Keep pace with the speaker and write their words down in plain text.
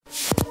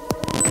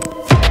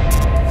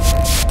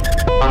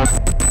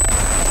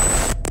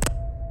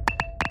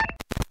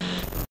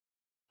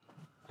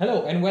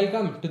Hello and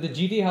welcome to the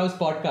GT House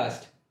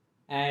podcast.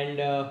 And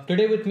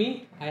today with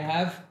me, I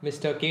have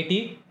Mr.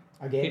 KT.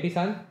 Again.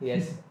 KT-san,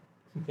 yes.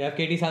 We have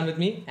KT-san with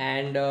me.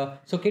 And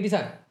so,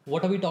 KT-san,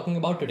 what are we talking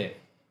about today?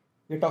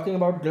 We're talking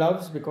about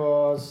gloves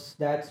because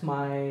that's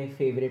my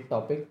favorite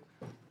topic.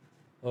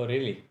 Oh,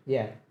 really?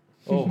 Yeah.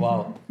 Oh,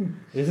 wow.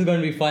 This is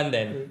going to be fun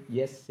then.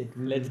 Yes, it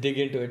will. Let's dig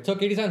into it. So,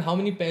 KT-san, how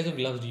many pairs of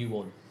gloves do you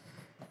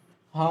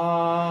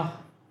own?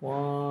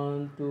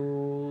 One,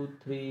 two,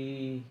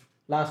 three.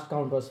 Last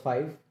count was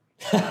five.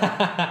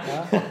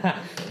 Yeah,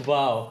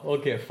 Wow.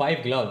 Okay,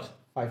 5 gloves.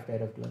 five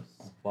pair of gloves.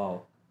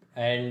 Wow.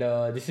 And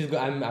this is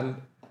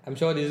I'm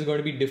sure this is going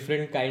to be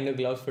different kind of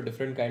gloves for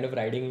different kind of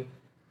riding.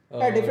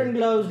 Different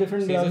gloves,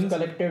 seasons.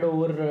 collected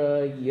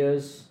over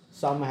years.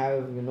 Some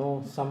have,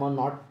 some are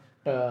not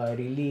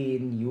really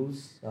in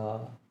use.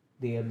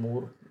 They are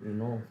more,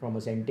 from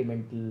a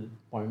sentimental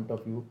point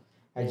of view.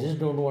 I just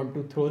don't want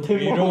to throw them.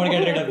 You don't want to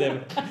get rid of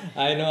them.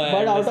 I know. I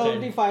But out understand.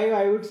 of the five,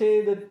 I would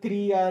say the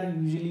three are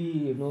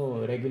usually,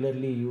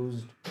 regularly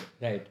used,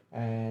 Right.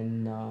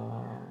 and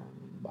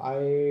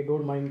I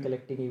don't mind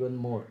collecting even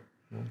more.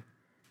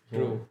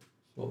 True.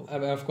 I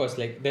mean, of course,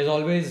 like there's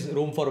always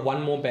room for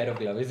one more pair of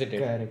gloves, isn't it?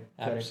 Correct.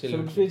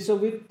 Absolutely. So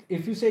with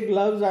if you say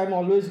gloves, I'm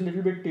always a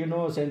little bit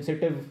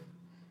sensitive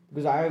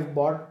because I have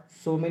bought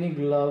so many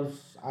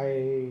gloves.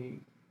 I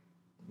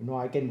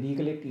can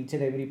recollect each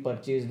and every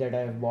purchase that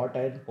I have bought,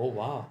 and Oh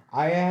wow.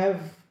 I have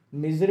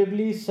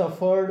miserably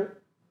suffered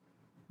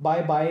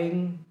by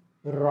buying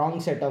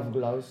wrong set of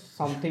gloves,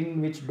 something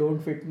which don't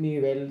fit me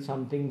well,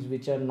 some things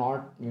which are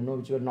not,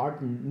 which were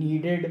not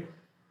needed.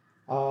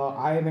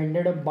 I've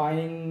ended up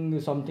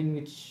buying something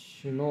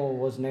which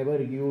was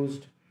never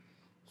used.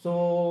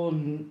 So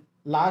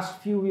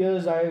last few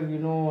years,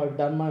 I've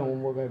done my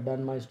homework, I've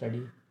done my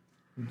study.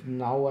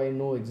 Now I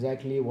know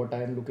exactly what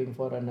I am looking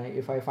for, and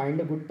if I find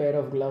a good pair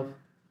of glove,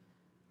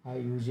 I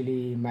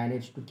usually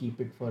manage to keep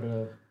it for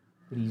a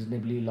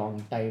reasonably long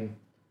time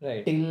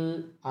Right.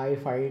 till I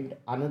find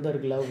another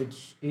glove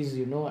which is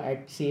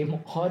at same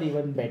or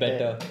even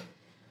better.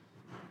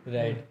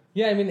 Right.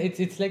 Yeah, I mean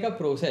it's like a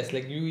process.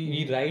 Like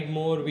we ride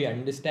more, we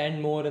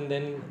understand more, and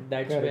then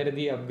that's Correct. where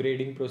the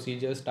upgrading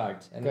procedure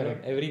starts. And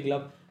Correct. every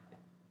glove,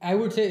 I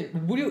would say,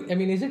 would you? I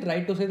mean, is it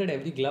right to say that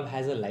every glove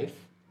has a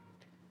life?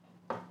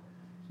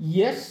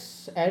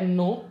 Yes and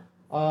no.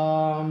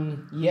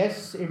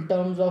 Yes, in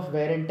terms of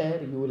wear and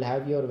tear, you will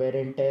have your wear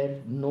and tear.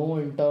 No,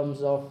 in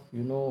terms of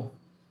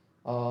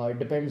it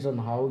depends on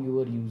how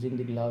you are using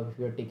the glove. If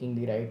you are taking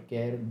the right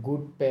care,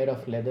 good pair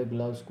of leather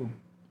gloves could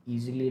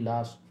easily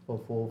last for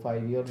 4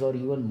 5 years or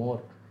even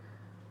more.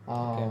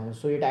 Okay.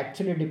 So it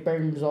actually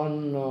depends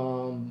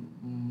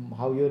on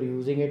how you're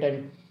using it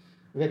and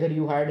whether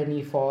you had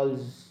any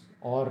falls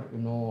or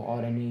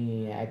or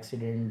any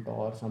accident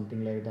or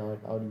something like that,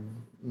 or you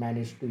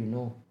managed to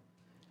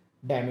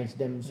damage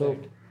them. So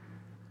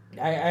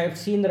Right. I've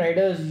seen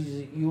riders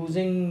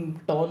using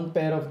torn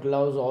pair of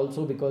gloves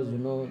also because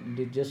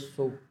they're just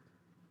so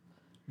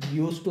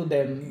used to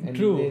them, and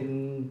True. I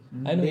then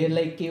know. they're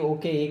like कि,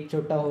 okay एक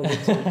छोटा हो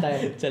गया चलता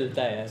है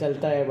चलता है.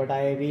 चलता है. But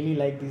I really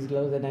like these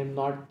gloves, and I'm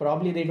not,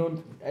 probably they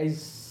don't,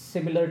 is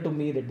similar to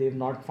me, that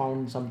they've not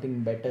found something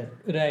better.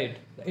 Right.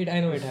 I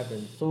know it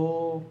happens. So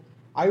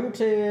I would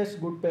say yes,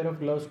 good pair of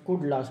gloves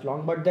could last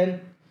long, but then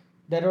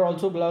there are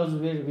also gloves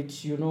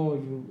which you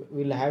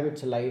will have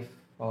its life.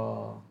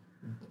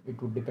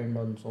 It would depend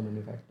on so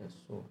many factors.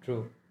 So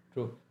True.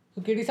 True.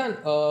 So, Katie-san,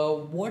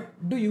 what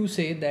do you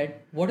say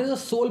that what is the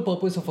sole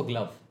purpose of a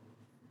glove?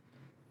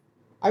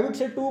 I would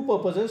say two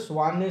purposes.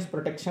 One is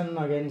protection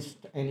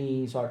against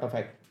any sort of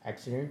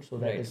accident, so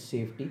that Right. is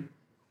safety,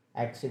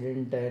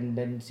 accident, and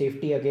then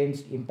safety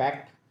against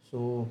impact.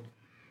 So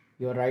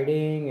you're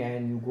riding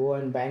and you go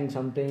and bang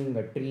something,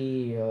 a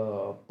tree,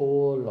 a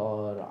pole,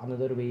 or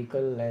another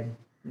vehicle, and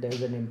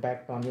there's an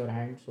impact on your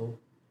hand. So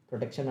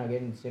protection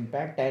against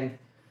impact, and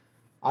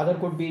other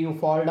could be you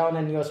fall down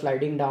and you're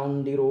sliding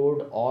down the road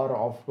or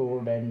off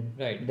road, and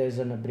Right. there's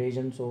an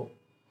abrasion. So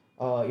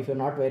if you're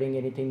not wearing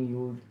anything,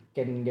 you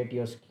can get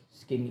your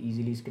skin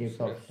easily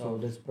scraped off. Scraped So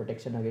off. there's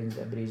protection against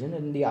abrasion.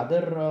 And the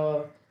other,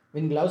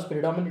 when gloves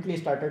predominantly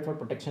started for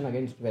protection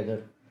against weather.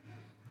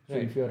 So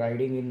Right. if you're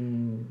riding in,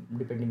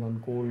 depending on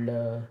cold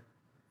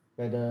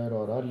weather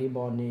or early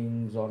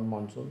mornings on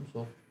monsoon,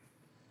 so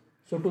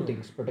two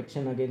things: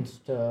 protection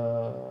against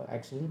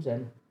accidents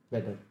and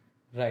weather.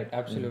 Right.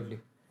 Absolutely.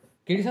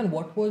 Katie-san,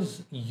 what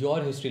was your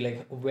history like?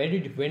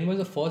 When was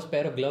the first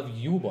pair of glove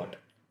you bought?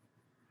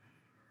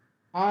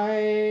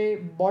 I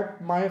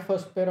bought my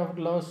first pair of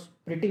gloves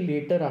pretty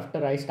later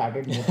after I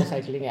started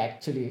motorcycling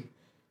actually.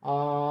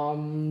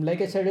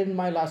 Like I said in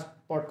my last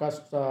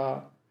podcast,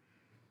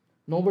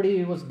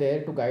 nobody was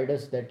there to guide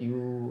us that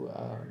you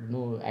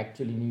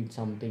actually need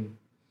something.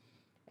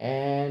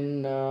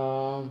 And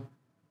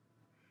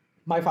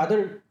my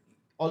father,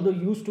 although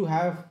used to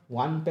have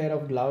one pair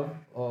of glove,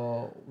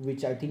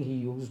 which I think he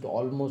used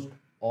almost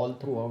all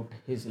throughout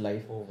his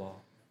life. Oh wow.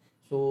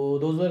 So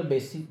those were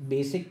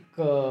basic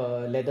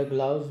leather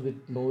gloves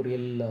with no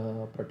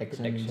real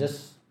protection, Protection.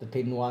 just the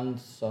thin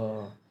ones.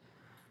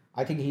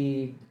 I think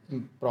he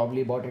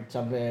probably bought it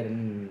somewhere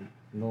and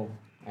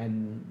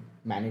and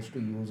managed to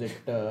use it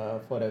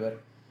forever.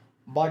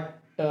 But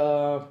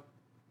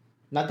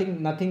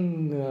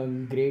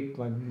nothing great.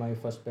 My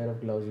first pair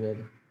of gloves were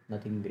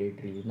nothing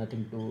great really,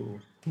 nothing to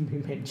be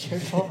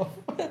mentioned of.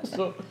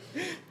 So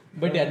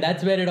But yeah,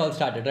 that's where it all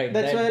started, right?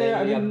 that's That,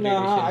 where then the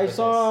upgradation I process.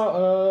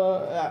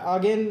 saw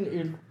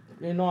again.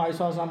 I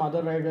saw some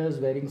other riders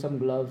wearing some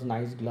gloves,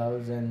 nice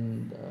gloves,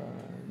 and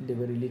they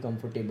were really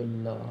comfortable.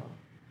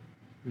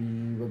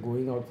 We were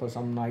going out for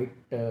some night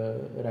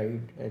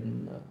ride,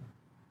 and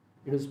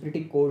it was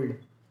pretty cold.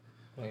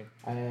 Right.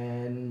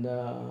 And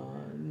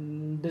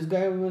this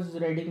guy was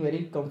riding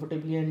very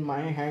comfortably, and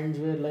my hands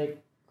were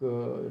like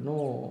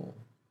bone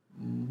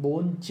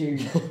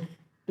chilled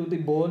to the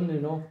bone,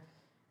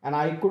 and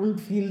I couldn't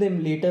feel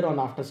them later on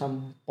after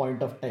some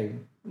point of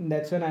time.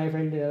 That's when I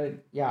felt,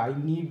 yeah, I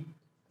need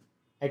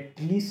at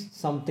least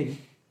something.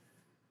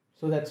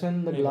 So that's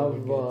when the I know glove,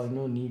 it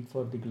gets. need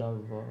for the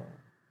glove.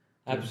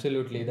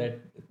 Absolutely. That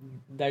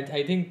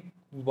I think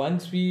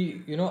once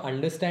we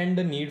understand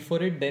the need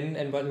for it, then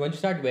and once you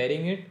start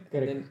wearing it,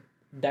 Correct. then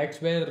that's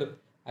where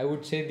I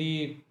would say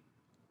the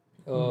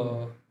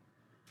uh,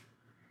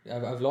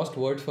 I've lost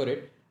words for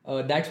it.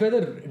 That's where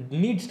the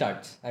need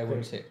starts, I would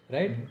Correct. say,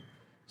 right?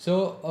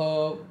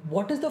 So,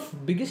 what is the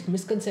biggest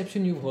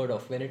misconception you've heard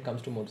of when it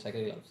comes to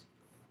motorcycle gloves?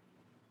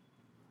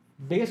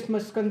 Biggest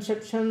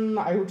misconception,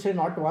 I would say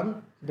not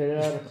one. There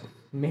are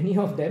many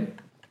of them.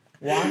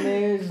 One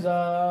is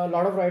a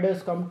lot of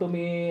riders come to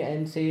me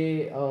and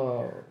say,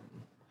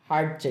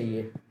 hard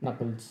chahiye,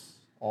 knuckles,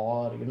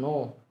 or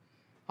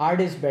hard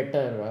is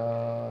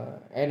better.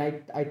 And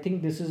I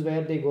think this is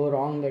where they go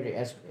wrong, that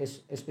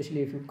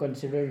especially if you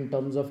consider in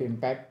terms of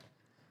impact.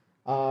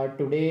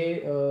 Today,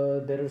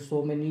 there are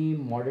so many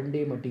modern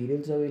day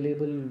materials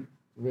available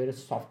where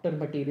softer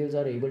materials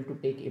are able to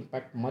take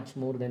impact much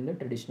more than the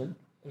traditional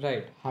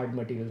Right. hard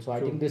material. So I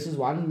True. think this is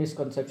one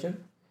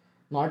misconception.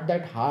 Not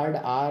that hard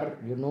are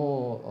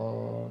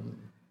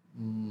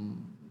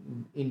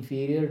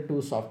inferior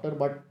to softer,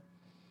 but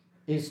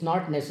it's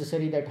not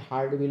necessary that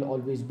hard will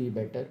always be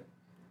better.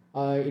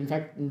 In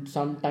fact,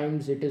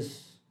 sometimes it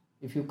is.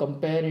 If you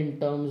compare in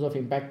terms of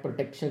impact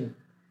protection,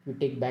 if you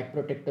take back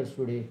protectors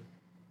today,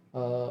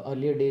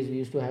 earlier days we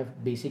used to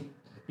have basic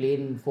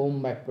plain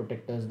foam back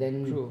protectors.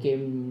 Then True.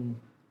 came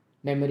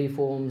memory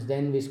foams,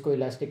 then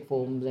viscoelastic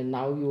foams, and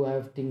now you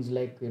have things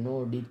like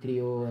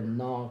D3O and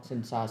Nox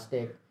and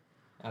Sastec,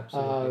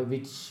 Absolutely.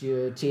 which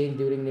change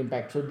during the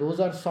impact. So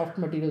those are soft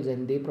materials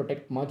and they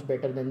protect much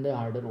better than the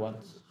harder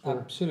ones.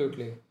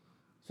 Absolutely.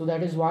 So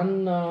that is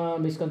one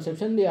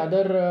misconception. The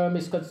other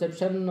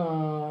misconception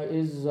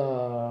is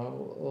that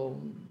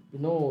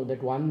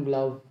one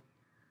glove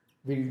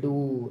will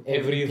do everything.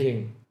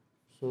 Everything.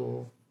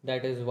 So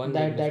That is one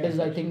that big that is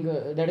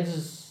misconception. that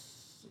is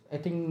I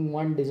think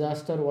one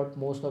disaster what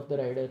most of the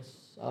riders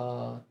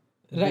Right,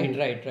 do.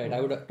 right, right. I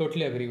would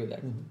totally agree with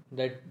that.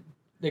 That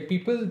like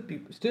people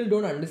still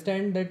don't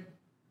understand that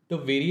the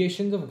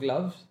variations of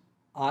gloves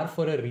are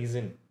for a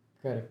reason.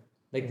 Correct.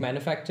 Like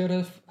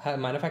manufacturers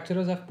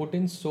have put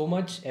in so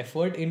much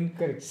effort in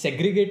Correct.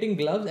 segregating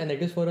gloves, and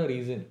it is for a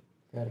reason.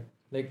 Correct.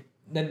 Like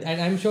then,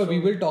 and I'm sure we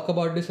will talk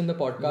about this in the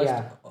podcast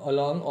Yeah. all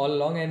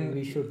along, and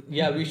We should.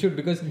 Yeah, we should,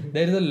 because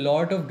there is a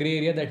lot of gray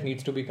area that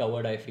needs to be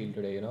covered, I feel,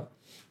 today.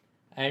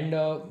 And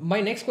my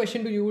next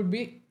question to you would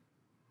be: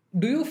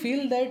 do you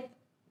feel that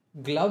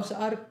gloves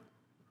are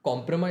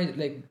compromised,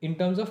 like in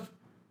terms of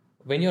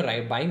when you're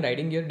buying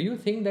riding gear? Do you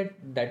think that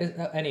that is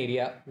an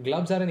area,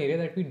 gloves are an area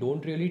that we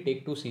don't really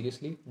take too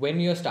seriously when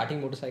you're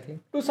starting motorcycling?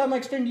 To some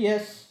extent,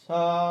 yes.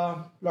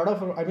 I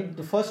mean,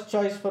 the first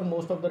choice for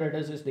most of the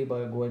riders is they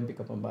go and pick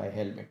up and buy a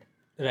helmet.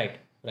 Right,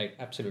 right,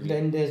 absolutely.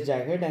 Then there's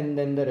jacket, and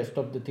then the rest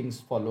of the things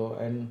follow.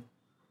 And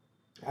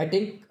I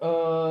think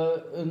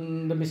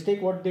the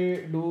mistake what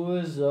they do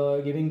is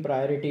giving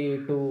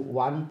priority to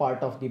one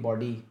part of the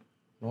body.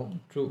 No,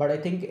 True. but I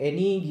think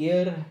any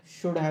gear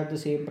should have the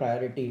same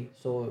priority.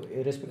 So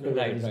irrespective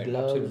Right, of it's right,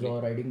 gloves absolutely.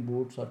 or riding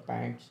boots or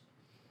pants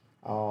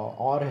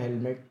or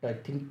helmet, I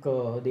think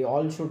they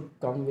all should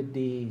come with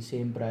the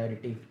same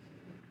priority.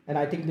 And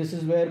I think this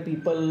is where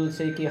people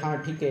say कि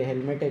हाँ ठीक है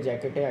helmet है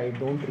jacket है, I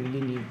don't really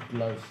need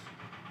gloves.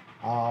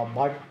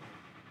 But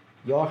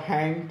your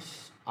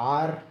hands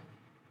are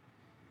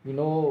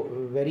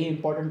very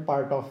important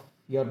part of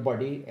your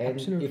body. And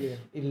Absolutely.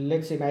 if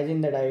let's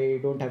imagine that I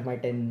don't have my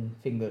 10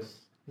 fingers.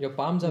 Your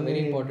palms are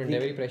very important, they're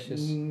very precious.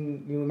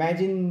 You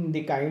imagine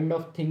the kind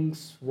of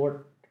things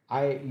what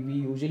we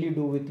usually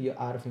do with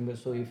our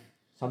fingers. So if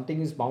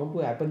something is bound to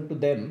happen to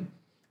them,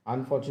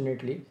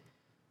 unfortunately,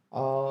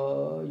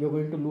 you're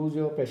going to lose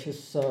your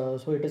precious. So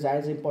it is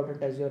as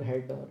important as your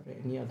head or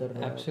any other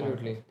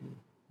Absolutely. part of the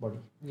body.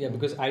 Yeah,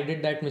 because I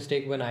did that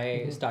mistake when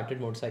I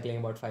started motorcycling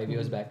about 5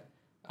 years back.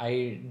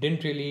 I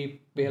didn't really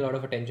pay a lot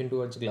of attention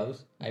towards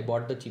gloves. I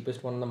bought the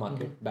cheapest one on the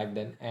market back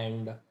then,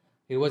 and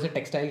it was a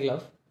textile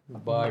glove.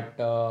 But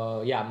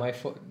yeah,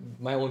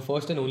 my own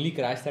first and only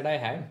crash that I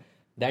had,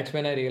 That's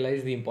when I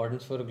realized the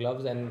importance for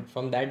gloves, and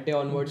from that day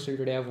onwards till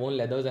today, I've worn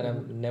leathers, and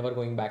I'm never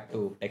going back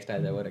to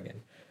textiles ever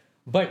again.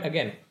 But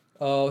again,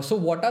 so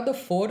what are the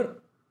four?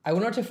 I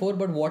would not say four,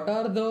 but what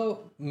are the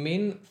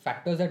main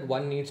factors that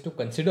one needs to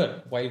consider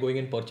while going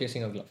and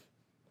purchasing a glove?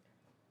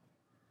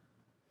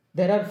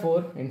 There are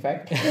four, in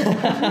fact.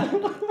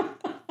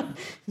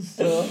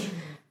 So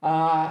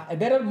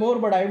there are more,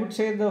 but I would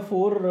say the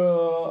four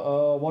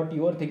what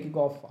you are thinking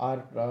of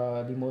are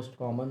the most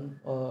common.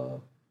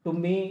 To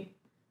me,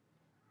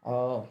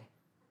 uh,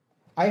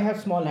 I have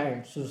small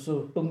hands, so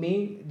to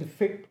me, the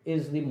fit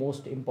is the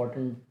most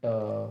important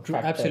True,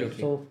 factor.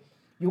 absolutely. So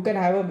you can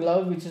have a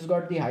glove which has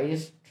got the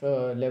highest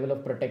level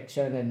of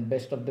protection and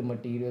best of the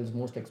materials,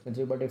 most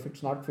expensive, but if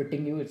it's not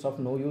fitting you, it's of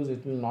no use.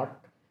 It will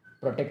not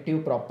protect you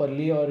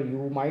properly, or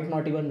you might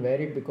not even wear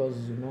it because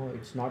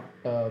it's not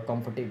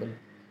comfortable.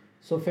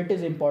 So fit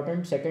is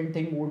important. Second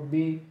thing would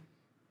be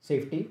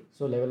safety,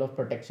 so level of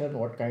protection,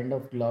 what kind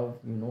of glove,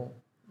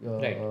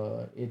 Right.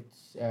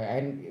 it's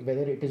and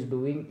whether it is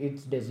doing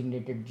its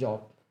designated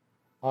job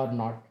or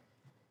not.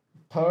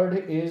 Third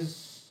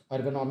is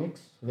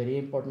ergonomics, very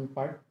important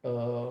part.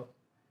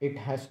 It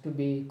has to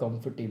be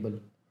comfortable.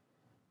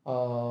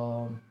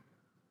 uh,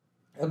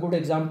 a good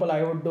example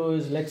I would do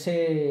is, let's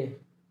say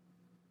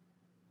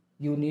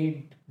you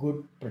need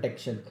good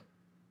protection,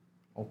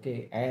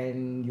 okay,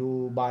 and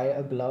you buy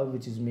a glove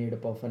which is made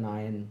up of an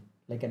iron,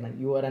 like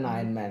you are an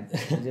iron man.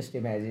 Just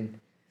imagine.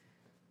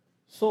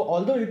 So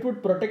although it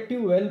would protect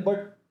you well,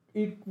 but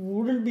it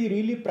wouldn't be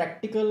really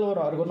practical or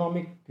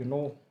ergonomic,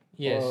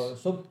 Yes.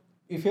 so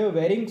if you're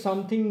wearing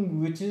something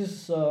which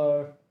is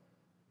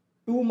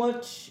too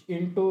much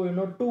into,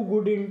 too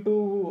good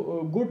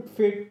into good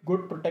fit,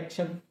 good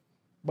protection,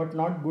 but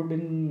not good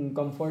in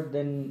comfort,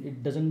 then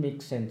it doesn't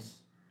make sense.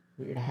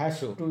 It has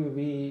True. to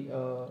be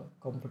a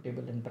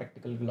comfortable and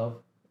practical glove.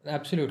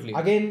 Absolutely.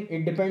 Again,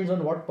 it depends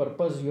on what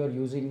purpose you are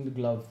using the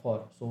glove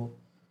for. So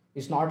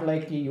it's not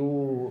like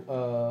you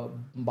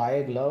buy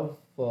a glove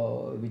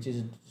which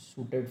is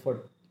suited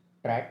for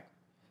track,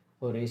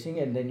 for racing,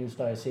 and then you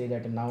start say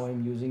that now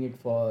I'm using it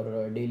for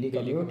daily Daily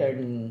commute, commute.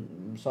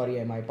 and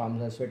sorry, my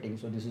palms are sweating,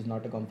 so this is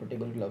not a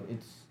comfortable glove.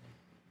 It's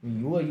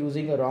You are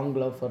using a wrong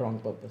glove for wrong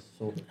purpose.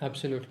 So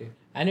Absolutely.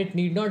 And it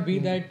need not be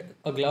that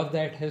a glove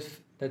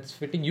that's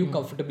fitting you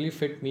comfortably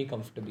fit me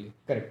comfortably.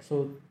 correct. So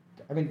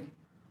I mean,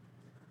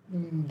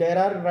 there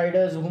are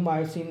riders whom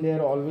I've seen, they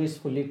are always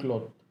fully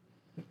clothed,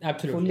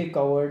 Absolutely. fully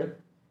covered,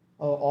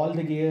 all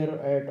the gear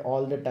at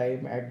all the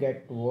time, at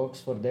get works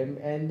for them,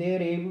 and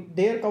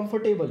they are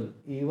comfortable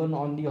even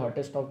on the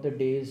hottest of the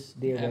days.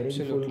 They are wearing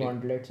full Absolutely.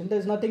 gauntlets, and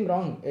there's nothing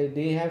wrong.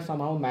 They have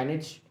somehow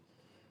managed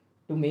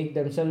to make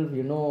themselves,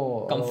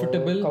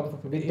 Comfortable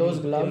with those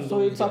in gloves. So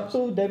those it's up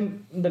gloves. to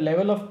them. The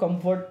level of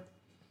comfort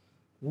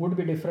would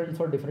be different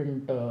for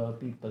different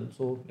people.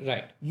 So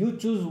Right. you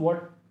choose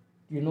what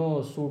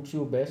suits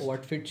you best,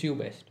 What fits you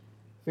best.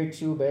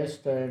 fits you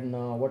best, and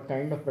what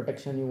kind of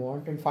protection you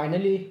want, and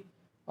finally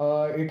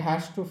it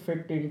has to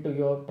fit into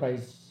your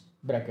price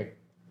bracket.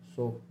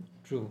 So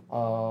True.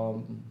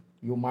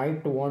 you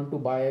might want to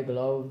buy a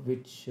glove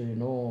which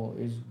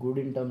is good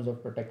in terms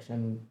of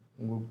protection,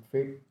 good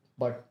fit,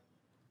 but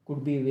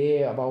could be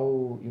way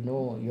above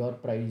your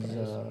price,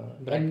 Price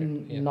bracket.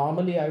 and Yeah.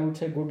 normally I would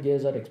say good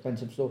gears are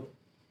expensive. So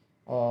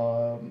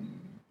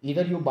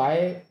either you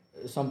buy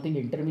something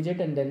intermediate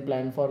and then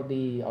plan for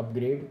the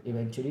upgrade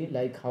eventually,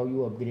 like how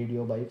you upgrade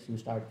your bikes. You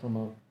start from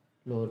a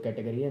lower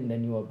category and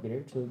then you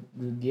upgrade. So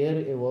the gear,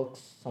 it works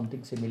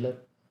something similar.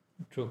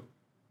 True.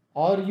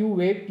 Or you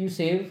wait, you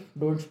save,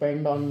 don't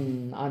spend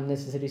on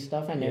unnecessary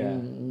stuff, and Yeah.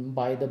 then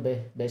buy the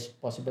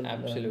best possible you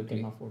can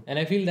Absolutely. afford. And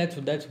I feel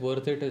that's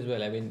worth it as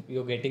well. I mean,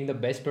 you're getting the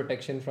best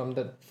protection from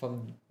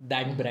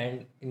that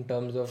brand in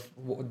terms of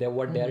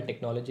what their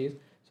technology is.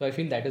 So I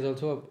feel that is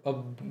also a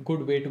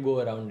good way to go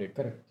around it.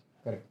 Correct,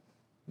 correct.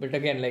 But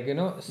again, like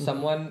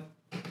someone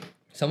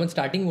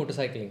starting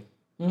motorcycling,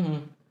 Mm-hmm.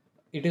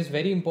 it is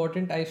very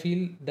important, I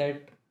feel,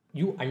 that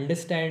you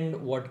understand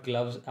what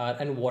gloves are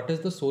and what is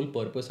the sole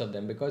purpose of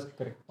them, because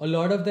Correct. a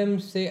lot of them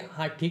say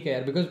हाँ ठीक है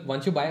यार, because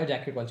once you buy a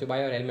jacket, once you buy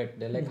your helmet,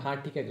 they're like हाँ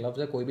ठीक है, gloves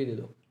है कोई भी दे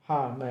दो.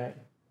 हाँ, मैं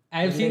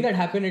I've seen like that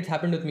happen. It's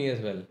happened with me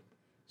as well.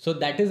 So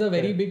that is a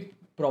very correct. big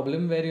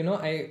problem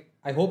where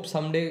I hope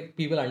someday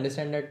people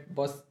understand that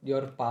boss,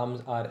 your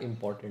palms are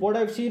important. What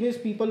I've seen is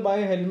people buy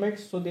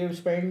helmets, so they've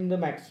spent the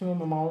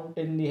maximum amount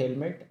in the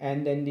helmet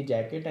and then the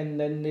jacket, and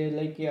then they're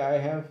like, yeah, I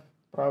have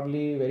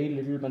probably very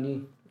little money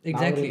now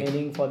Exactly.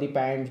 remaining for the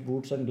pants,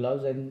 boots, and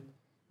gloves, and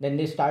then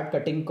they start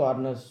cutting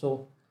corners.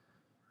 So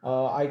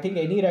I think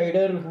any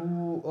rider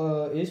who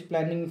is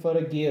planning for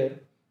a gear,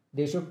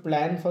 they should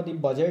plan for the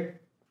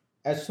budget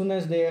as soon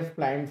as they have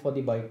planned for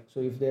the bike. So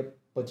if they're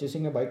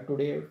purchasing a bike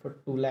today for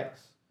 2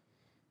 lakhs,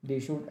 they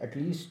should at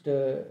least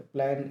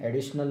plan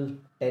additional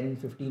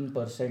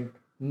 10-15%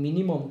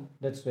 minimum.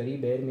 That's very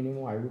bare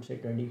minimum. I would say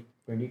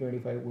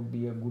 20-25 would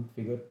be a good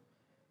figure,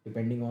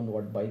 depending on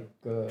what bike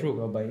True.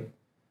 you are buying.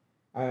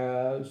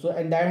 So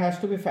and that has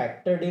to be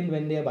factored in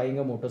when they are buying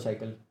a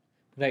motorcycle.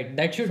 Right.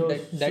 That should So,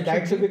 that that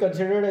should should be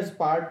considered as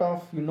part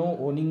of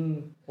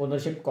owning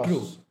ownership be true.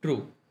 costs.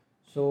 True.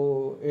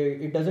 So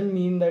it doesn't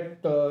mean that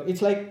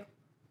it's like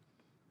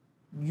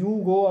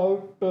you go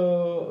out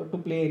to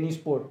play any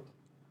sport.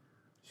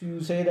 So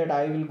you say that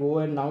I will go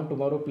and now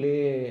tomorrow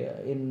play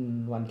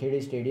in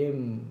Wankhede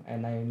Stadium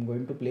and I am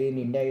going to play in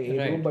India A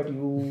Right. group, but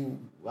you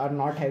are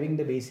not having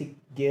the basic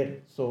gear.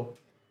 So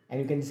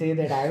and you can say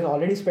that I have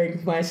already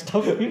spent my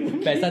stuff.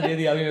 पैसा दे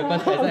दिया अभी मेरे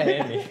पास पैसा है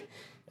नहीं.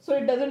 So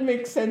it doesn't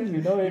make sense,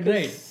 It Right.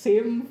 is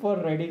same for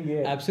riding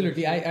gear.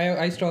 Absolutely.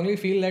 I strongly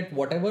feel that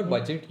whatever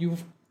budget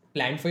you've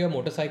planned for your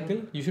motorcycle,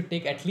 you should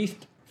take at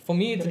least, for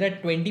me, it's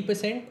that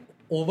 20%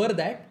 over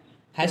that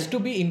has to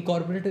be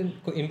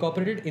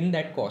incorporated in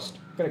that cost.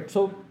 Correct.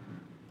 So,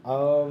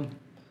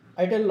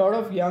 I tell a lot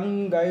of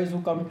young guys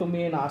who come to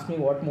me and ask me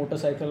what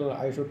motorcycle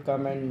I should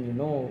come and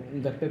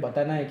घर पे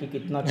बताना है कि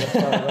कितना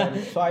खर्चा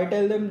होगा. So I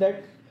tell them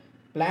that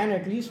plan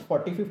at least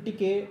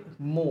 40-50K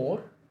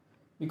more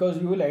because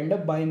you will end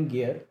up buying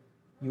gear.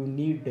 You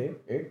need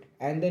it,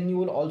 and then you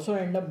will also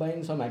end up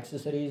buying some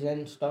accessories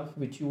and stuff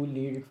which you will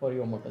need for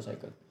your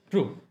motorcycle.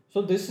 True.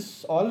 So this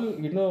is all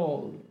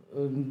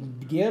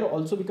gear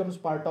also becomes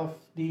part of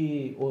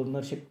the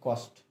ownership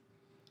cost.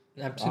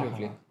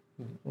 Absolutely.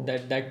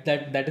 That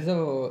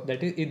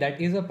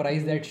is a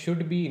price that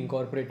should be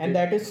incorporated. And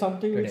that is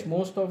something which today.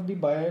 most of the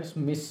buyers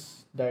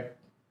miss, that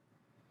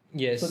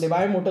Yes. so they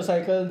buy a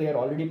motorcycle, they are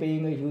already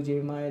paying a huge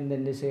EMI, and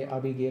then they say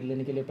abhi gear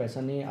lene ke liye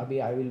paisa nahi,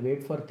 abhi I will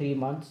wait for 3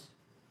 months,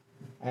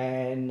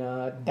 and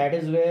that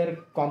is where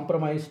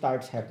compromise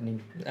starts happening.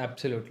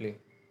 Absolutely.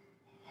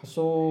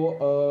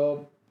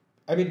 So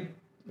I mean,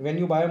 when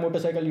you buy a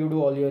motorcycle, you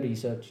do all your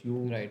research, you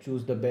Right.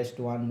 choose the best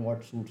one,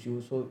 what suits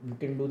you. So you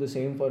can do the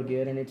same for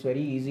gear, and it's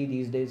very easy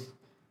these days.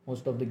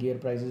 Most of the gear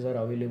prices are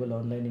available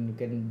online, and you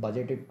can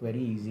budget it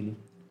very easily.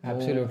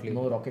 Absolutely.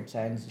 No rocket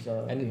science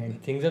And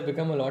behind. things have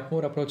become a lot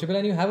more approachable,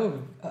 and you have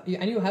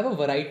a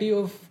variety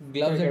of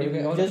gloves that you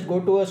You can just go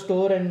to a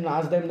store and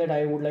ask them that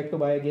I would like to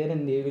buy a gear,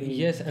 and they will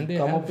Yes, and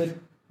they come have- up with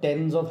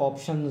tens of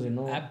options.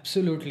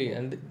 Absolutely.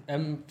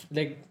 And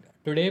like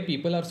today,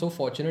 people are so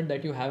fortunate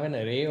that you have an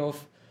array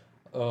of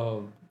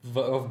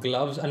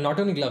gloves, and not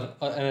only gloves,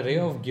 an array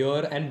of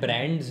gear and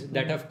brands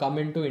that have come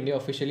into India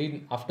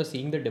officially after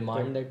seeing the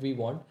demand that we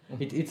want.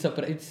 It's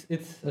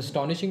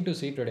astonishing to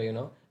see today.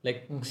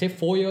 Like say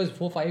 5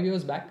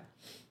 years back,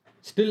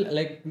 still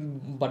like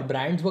but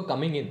brands were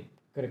coming in,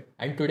 Correct.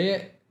 and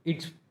today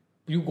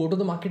you go to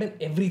the market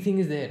and everything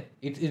is there.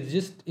 It's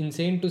just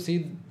insane to see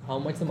how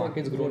much the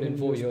market's grown in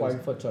 4 You're years.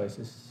 spoiled for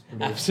choices.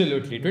 Today.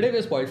 Absolutely. Today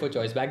we're spoiled for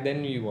choice. Back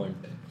then we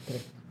weren't.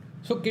 Correct.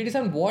 So,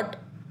 Katie-san, what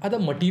are the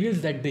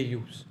materials that they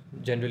use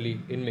generally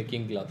in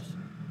making gloves?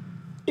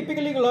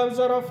 Typically, gloves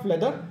are of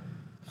leather.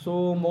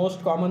 So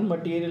most common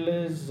material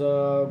is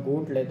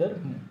goat leather.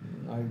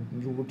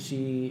 You would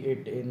see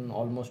it in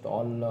almost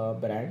all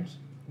brands.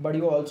 But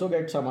you also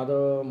get some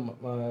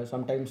other.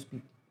 Sometimes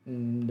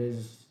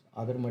there's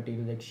other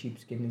material like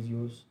sheepskin is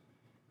used.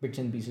 Bits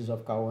and pieces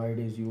of cowhide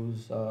is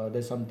used.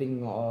 There's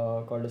something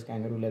called as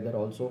kangaroo leather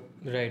also,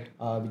 Right.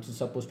 which is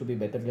supposed to be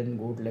better than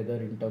goat leather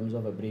in terms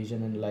of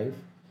abrasion and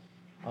life.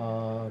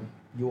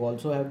 You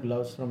also have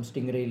gloves from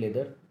stingray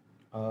leather.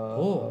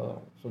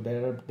 So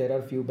there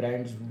are few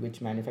brands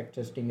which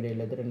manufacture stingray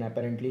leather, and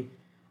apparently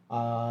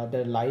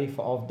the life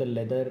of the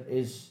leather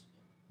is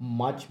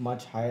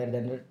much higher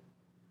than the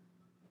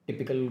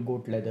typical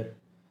goat leather.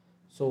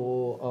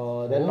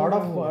 So there are a lot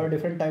of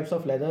different types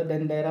of leather.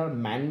 Then there are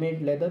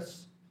man-made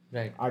leathers,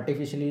 Right.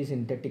 artificially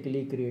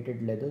synthetically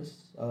created leathers,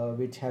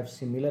 which have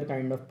similar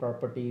kind of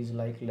properties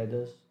like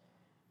leathers.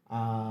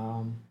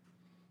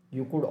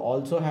 You could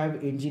also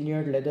have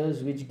engineered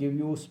leathers which give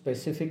you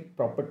specific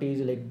properties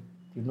like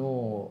they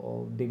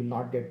will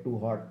not get too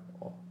hot.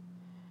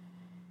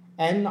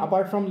 And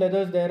apart from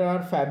leathers, there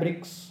are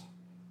fabrics.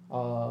 A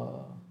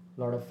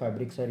lot of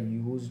fabrics are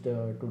used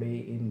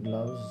today in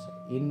gloves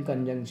in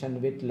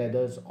conjunction with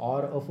leathers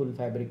or a full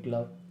fabric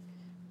glove.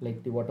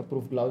 Like the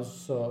waterproof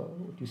gloves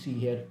what you see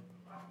here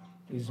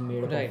is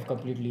made up Right. of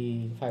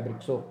completely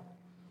fabric. So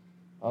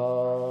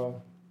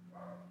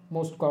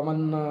most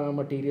common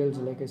materials,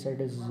 like I said,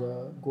 is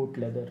goat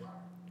leather.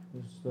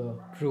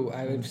 True.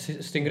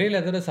 Stingray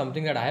leather is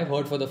something that I have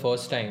heard for the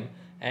first time.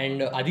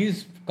 And are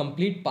these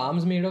complete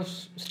palms made of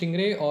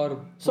stingray or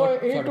So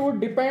what it sort of-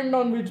 would depend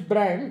on which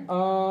brand,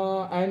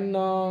 and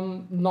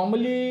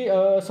normally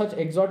such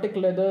exotic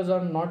leathers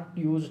are not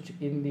used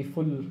in the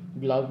full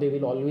glove. They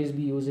will always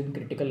be used in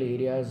critical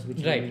areas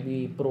which Right. will be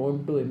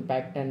prone to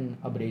impact and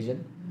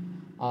abrasion.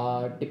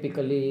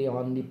 Typically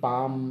on the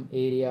palm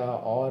area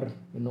or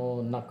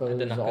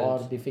knuckles, or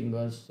the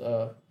fingers.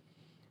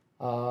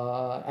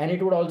 And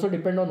it would also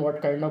depend on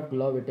what kind of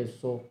glove it is.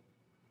 So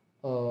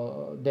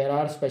there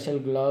are special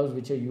gloves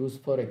which are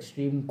used for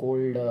extreme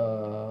cold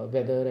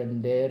weather,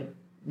 and there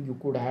you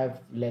could have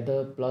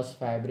leather plus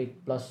fabric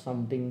plus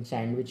something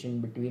sandwich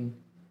in between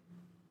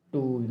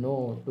to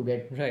to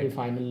get Right. the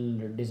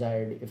final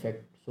desired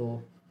effect.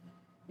 So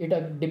it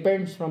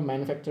depends from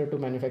manufacturer to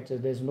manufacturer.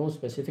 There's no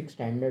specific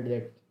standard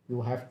that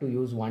you have to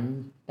use one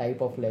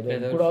type of leather.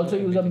 Leather You could also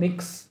for use a everything.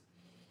 mix.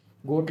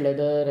 Goat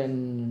leather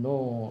and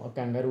a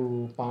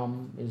kangaroo palm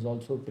is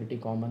also pretty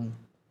common.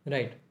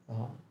 Right.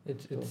 Uh,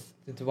 It's so it's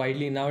it's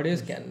widely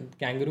nowadays.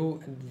 Kangaroo.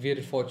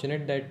 We're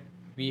fortunate that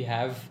we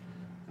have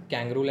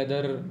kangaroo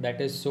leather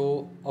that is so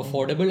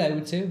affordable. I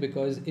would say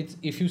because it's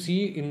if you see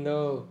in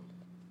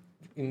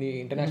the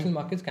international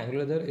markets, kangaroo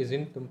leather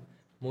isn't the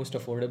most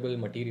affordable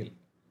material.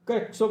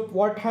 correct. So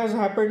what has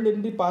happened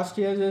in the past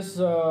years is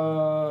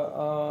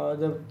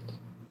the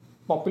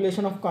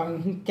population of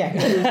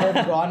kangaroos have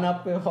gone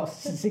up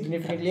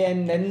significantly,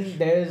 and then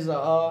there's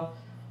a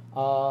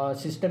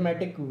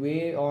systematic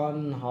way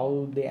on how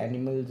the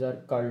animals are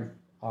culled.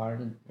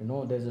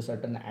 And there's a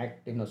certain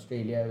act in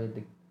Australia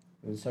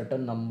with a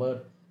certain number.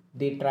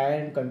 They try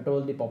and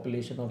control the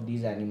population of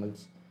these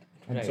animals,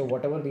 and so Right.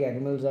 whatever the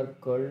animals are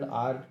culled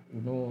are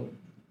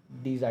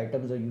these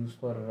items are used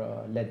for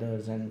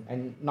leathers,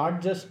 and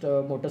not just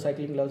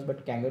motorcycling gloves,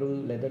 but kangaroo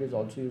leather is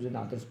also used in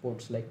other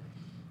sports like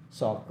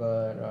soccer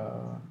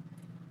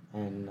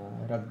and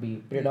rugby,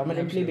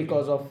 predominantly Absolutely.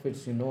 because of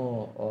its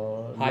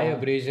High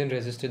abrasion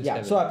resistance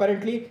yeah. So level.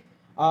 apparently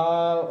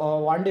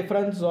one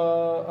difference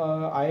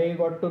I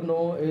got to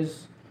know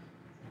is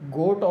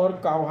goat or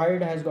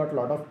cowhide has got a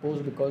lot of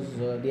pores because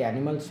the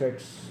animal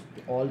sweats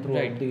all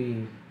throughout Right. the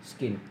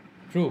skin,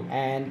 True.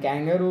 and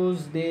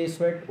kangaroos they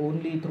sweat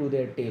only through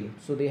their tail,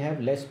 so they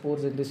have less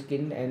pores in the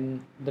skin,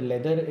 and the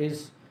leather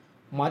is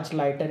much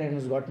lighter and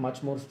has got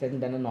much more strength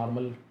than a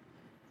normal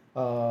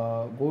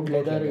goat Goat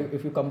leather. leather.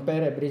 If you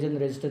compare, abrasion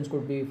resistance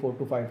could be 4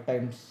 to 5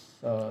 times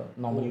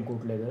normal Oh.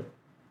 goat leather.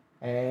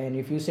 And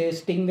if you say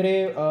stingray,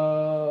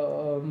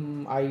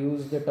 I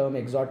use the term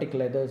exotic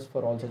leathers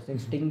for all such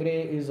things. Stingray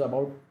is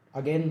about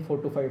again 4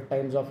 to 5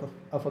 times of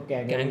a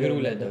kangaroo Kangaroo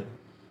leather.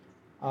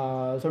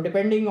 leather. So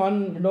depending on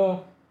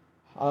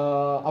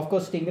of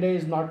course stingray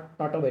is not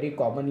a very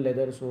common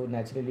leather. So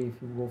naturally,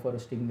 if you go for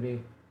a stingray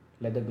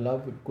leather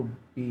glove, it could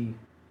be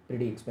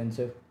pretty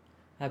expensive.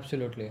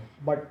 Absolutely.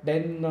 But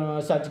then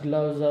such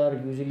gloves are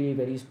usually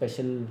very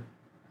special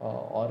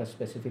or a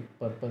specific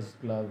purpose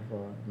glove,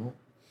 Yes.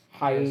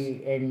 high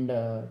end.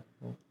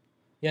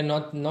 Yeah.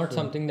 Not So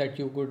something that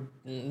you could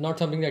not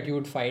something that you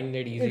would find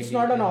it it's easily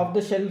not an in. off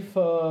the shelf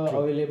True.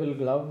 available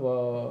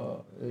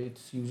glove.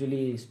 It's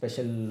usually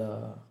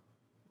special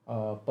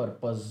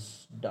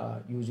purpose,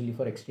 usually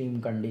for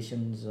extreme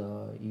conditions,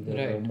 either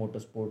Right.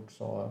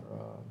 motorsports or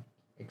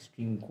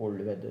extreme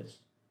cold weathers.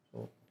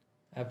 So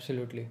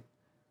Absolutely.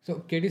 So,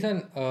 Katie-san,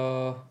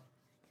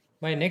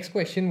 my next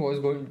question was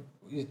going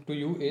to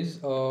you is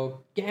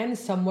can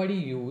somebody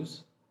use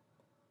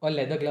a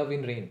leather glove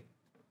in rain?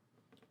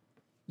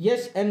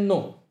 yes and no.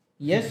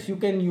 Yes, you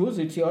can use.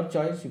 It's your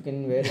choice. You can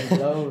wear in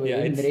glove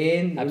Yeah, in it's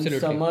rain, in absolutely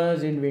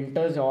summers, in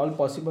winters, all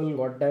possible.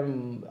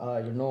 Goddamn,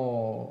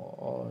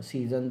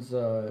 seasons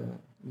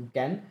you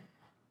can.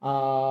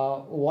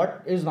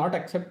 What is not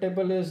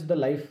acceptable is the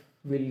life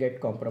will get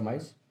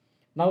compromised.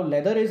 Now,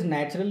 leather is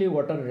naturally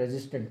water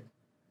resistant,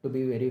 to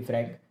be very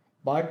frank,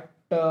 but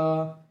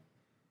the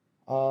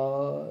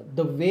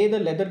way the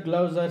leather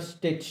gloves are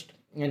stitched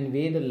and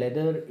way the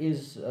leather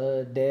is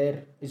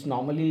there is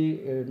normally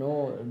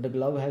the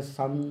glove has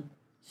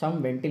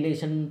some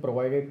ventilation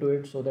provided to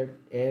it so that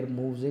air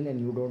moves in and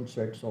you don't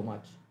sweat so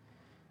much.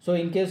 So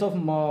in case of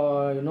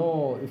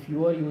if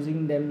you are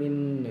using them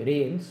in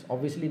rains,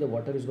 obviously the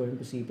water is going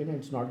to seep in and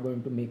it's not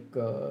going to make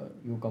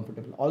you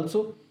comfortable.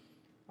 Also,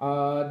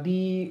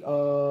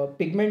 the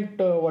pigment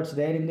what's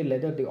there in the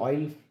leather, the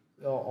oil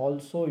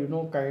also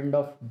kind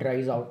of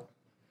dries out,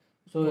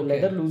 so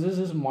leather okay. loses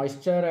its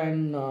moisture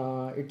and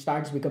it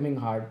starts becoming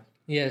hard.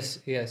 Yes,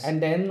 yes,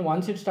 And then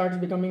once it starts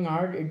becoming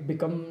hard,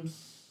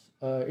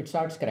 it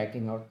starts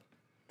cracking out.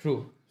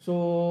 true.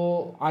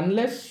 So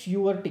unless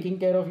you are taking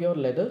care of your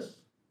leathers,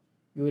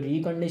 you are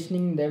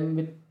reconditioning them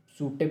with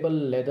suitable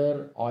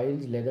leather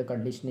oils, leather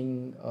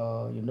conditioning,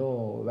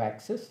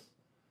 waxes.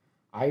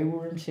 I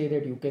wouldn't say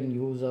that you can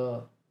use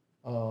a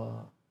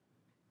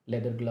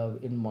leather glove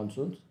in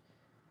monsoons.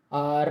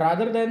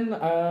 Rather than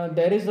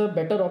there is a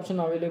better option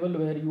available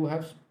where you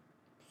have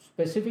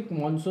specific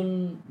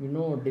monsoon,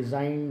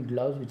 designed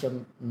gloves which are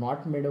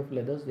not made of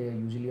leathers. They are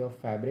usually of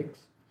fabrics,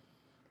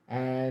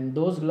 and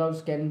those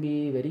gloves can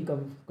be very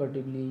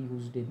comfortably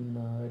used in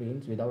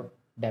rains without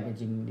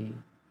damaging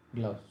the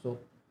gloves.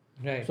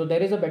 Right. So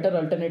there is a better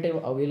alternative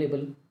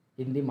available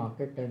in the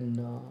market, and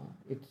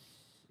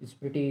it's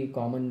pretty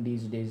common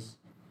these days.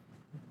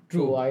 So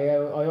True. I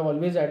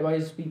always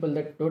advise people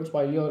that don't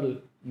spoil your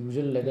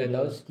usual leather Leather.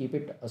 gloves. Keep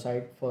it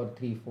aside for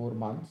 3-4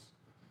 months,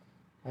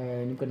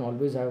 and you can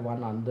always have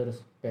one other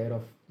pair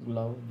of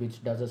glove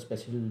which does a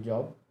special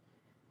job.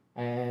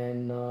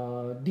 And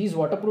these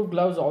waterproof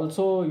gloves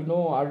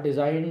also are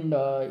designed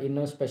in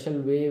a special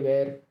way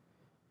where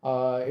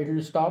it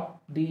will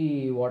stop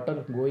the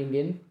water going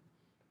in.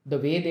 The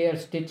way they are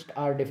stitched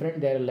are different.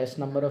 There are less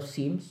number of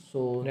seams,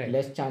 so Right.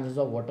 less chances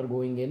of water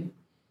going in.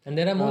 And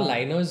there are more uh,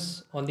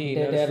 liners on the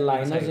there are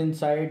liners inside.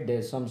 inside.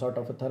 There's some sort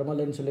of a thermal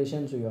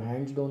insulation, so your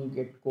hands don't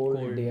get cold.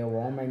 Cold. They are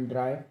warm and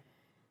dry.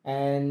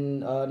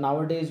 And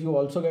nowadays you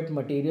also get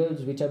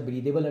materials which are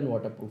breathable and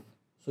waterproof,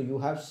 so you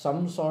have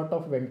some sort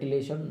of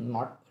ventilation,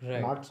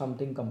 Right. not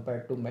something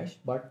compared to mesh,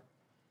 but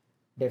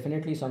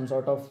definitely some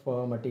sort of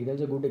materials.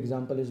 A good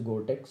example is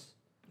Gore-Tex.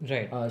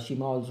 Right.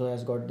 Shima also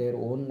has got their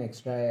own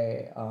extra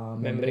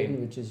membrane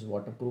Membrane. which is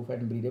waterproof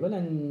and breathable,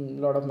 and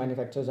a lot of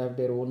manufacturers have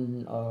their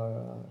own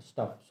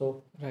stuff.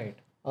 So Right.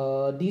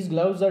 these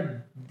gloves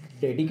are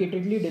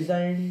dedicatedly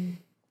designed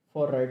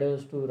for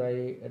riders to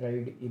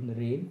ride in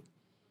rain,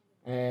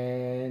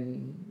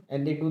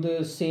 and they do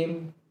the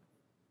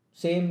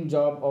same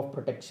job of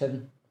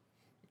protection,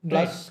 Right.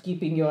 plus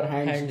keeping your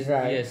hands Hands,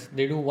 dry. yes,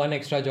 they do one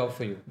extra job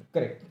for you.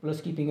 Correct.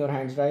 Plus keeping your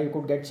hands dry, you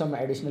could get some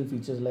additional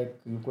features like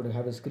you could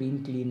have a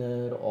screen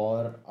cleaner,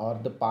 or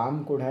the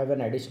palm could have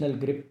an additional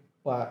grip,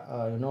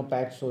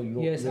 patch, so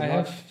Yes, you're I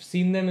not have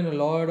seen them in a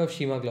lot of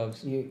Shima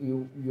gloves.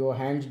 your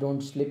hands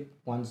don't slip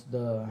once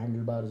the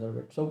handlebars are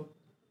wet. So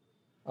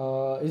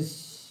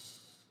is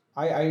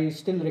I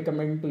still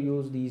recommend to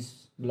use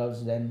these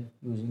gloves than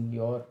using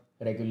your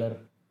regular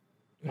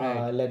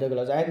Right. leather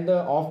gloves. And the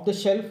off the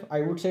shelf,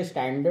 I would say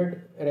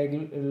standard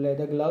regular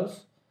leather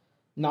gloves.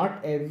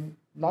 Not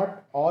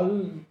all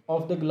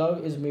of the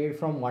glove is made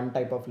from one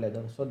type of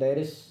leather. So there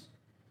is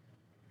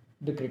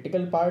the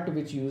critical part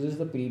which uses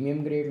the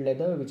premium grade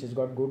leather which has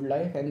got good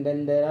life, and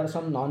then there are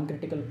some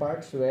non-critical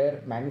parts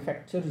where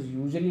manufacturers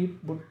usually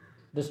put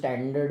the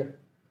standard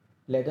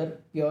leather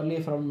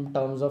purely from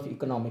terms of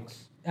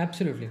economics.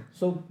 Absolutely.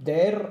 So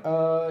there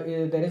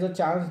is a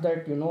chance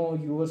that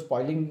you were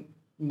spoiling,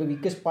 the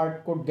weakest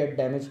part could get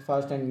damaged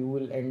fast and you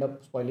will end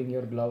up spoiling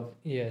your glove.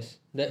 Yes.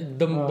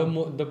 The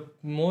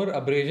more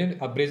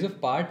abrasive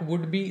part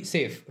would be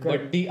safe, but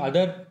Correct. the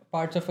other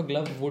parts of a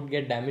glove would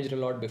get damaged a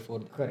lot before.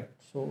 Correct.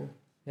 So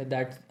Yeah,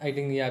 that's I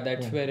think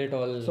that's yeah. where it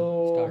all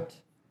So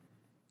starts.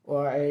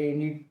 I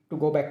need to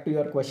go back to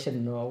your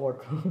question.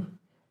 What?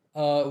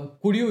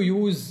 Could you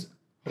use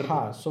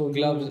So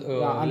gloves,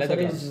 the answer leather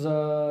gloves? is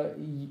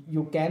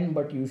you can,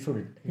 but you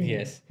shouldn't.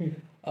 Yes.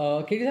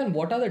 Kirisan,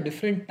 what are the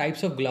different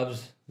types of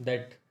gloves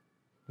that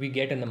we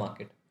get in the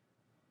market?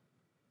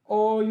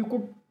 Or you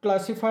could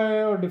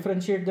classify or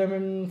differentiate them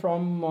in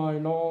from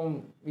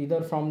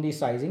either from the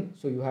sizing.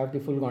 So you have the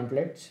full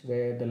gauntlets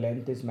where the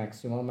length is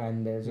maximum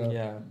and there's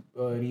Yeah,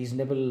 a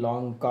reasonable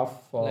long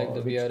cuff like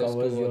the which BRS2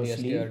 covers or your the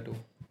sleeve. STR2.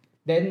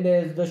 Then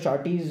there's the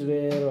shorties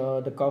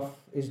where the cuff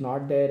is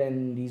not there,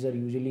 and these are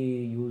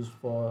usually used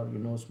for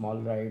small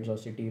rides or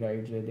city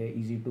rides where they're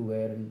easy to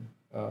wear and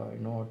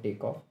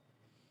take off.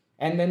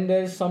 And then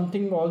there's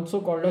something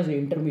also called as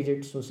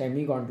intermediate, so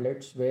semi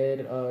gauntlets, where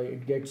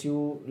it gets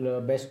you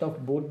the best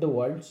of both the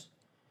worlds.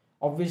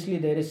 Obviously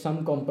there is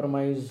some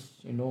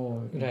compromise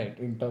Right.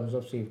 in terms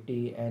of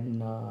safety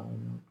and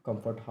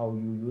comfort how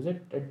you use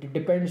it. It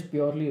depends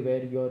purely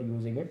where you're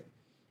using it.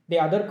 The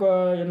other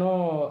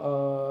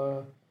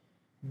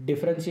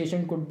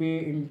differentiation could be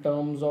in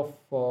terms of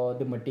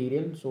the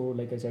material, so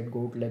like I said,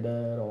 goat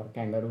leather or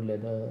kangaroo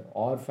leather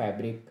or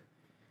fabric.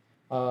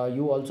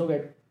 You also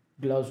get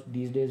gloves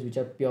these days which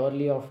are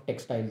purely of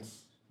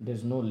textiles,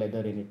 there's no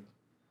leather in it,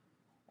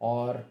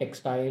 or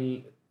textile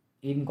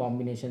in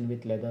combination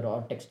with leather,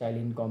 or textile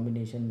in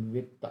combination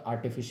with the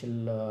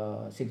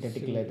artificial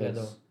synthetic Leather.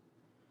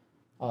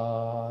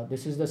 leathers.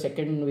 This is the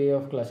second way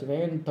of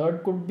classifying, and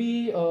third could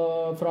be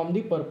from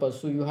the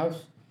purpose. So you have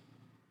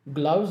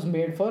gloves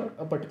made for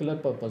a particular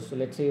purpose. So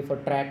let's say for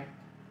track,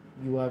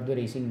 you have the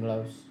racing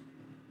gloves.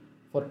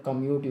 For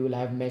commute, you will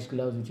have mesh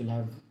gloves which will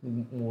have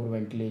more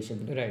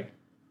ventilation. Right.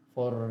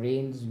 For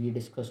rains, we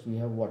discussed we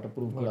have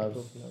waterproof gloves.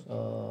 Waterproof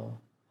gloves.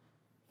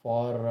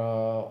 For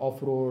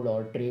off-road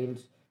or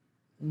trails,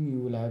 you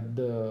will have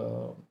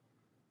the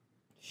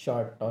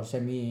short or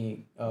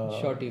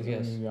Shorties,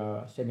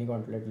 yes. semi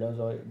gauntlet gloves,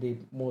 or the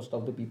most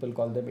of the people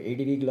call them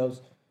ADV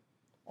gloves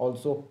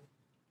also.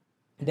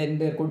 Then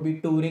there could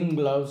be touring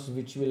gloves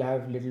which will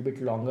have little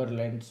bit longer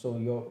length, so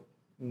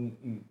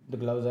the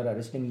gloves are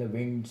arresting the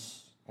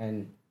winds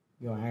and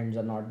your hands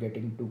are not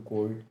getting too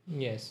cold.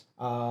 Yes.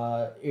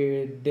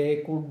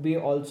 They could be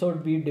also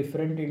be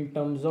different in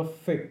terms of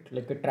fit.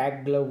 Like a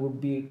track glove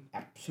would be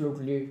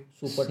absolutely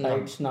super Snug.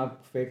 tight,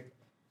 snug fit.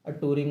 A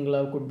touring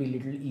glove could be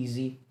little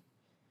easy.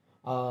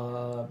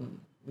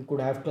 We could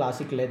have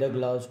classic leather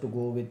gloves to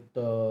go with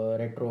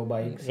retro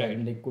bikes, Right.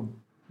 and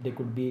they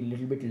could be a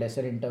little bit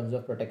lesser in terms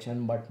of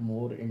protection, but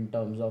more in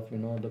terms of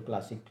the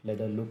classic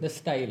leather look, The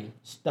style.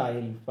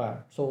 style.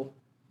 So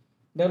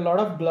there are a lot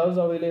of gloves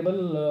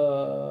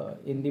available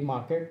in the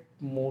market.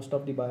 Most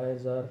of the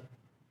buyers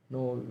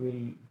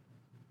will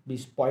be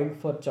spoiled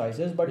for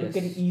choices, but you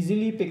can Yes.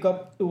 easily pick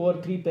up 2 or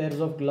 3 pairs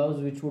of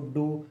gloves which would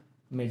do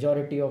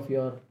majority of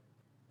your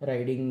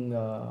riding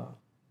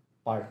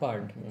part.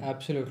 Yeah.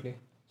 Absolutely.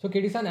 So,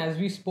 Kirisan, as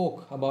we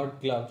spoke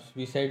about gloves,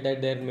 we said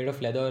that they're made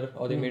of leather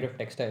or they're made of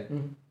textile.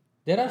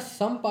 There are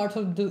some parts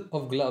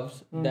of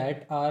gloves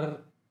that are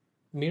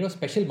made of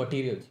special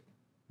materials.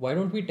 Why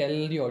don't we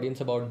tell the audience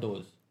about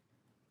those?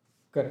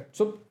 Correct.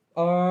 So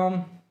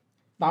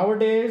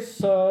Nowadays,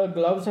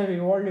 gloves have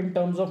evolved in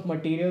terms of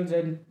materials,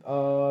 and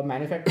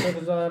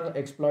manufacturers are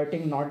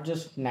exploiting not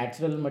just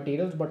natural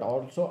materials but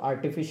also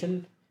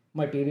artificial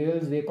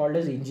materials. They called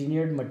as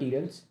engineered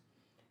materials.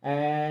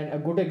 And a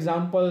good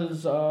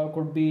examples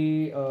could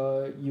be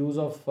use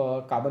of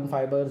carbon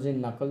fibers in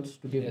knuckles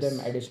to give them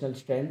Yes. additional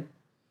strength.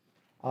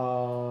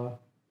 Uh,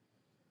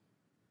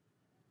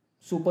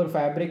 Super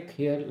fabric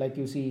here, like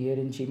you see here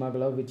in Shima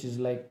glove, which is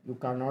like you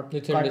cannot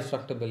It's cut,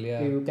 indestructible.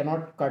 Yeah. you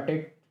cannot cut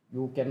it,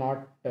 you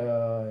cannot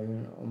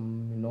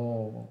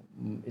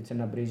it's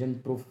an abrasion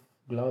proof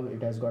glove.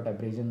 It has got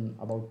abrasion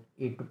about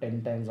 8 to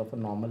 10 times of a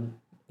normal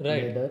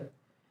Right. leather.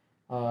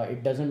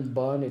 It doesn't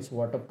burn, it's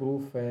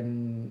waterproof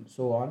and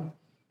so on.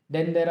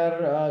 Then there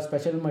are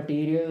special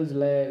materials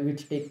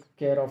which take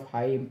care of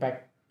high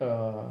impact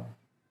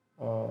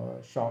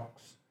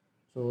shocks.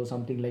 So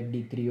something like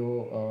D3O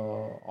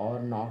or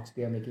Knox,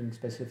 they are making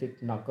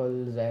specific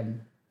knuckles and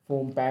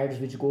foam pads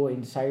which go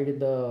inside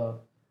the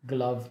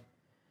glove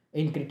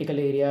in critical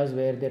areas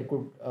where there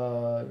could,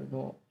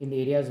 in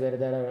areas where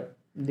there are,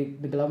 the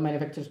glove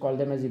manufacturers call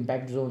them as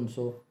impact zones.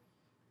 So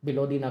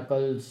below the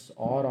knuckles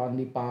or on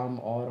the palm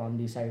or on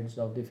the sides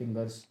of the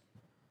fingers,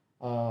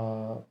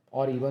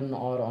 or even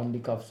or on the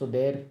cuff. So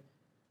there,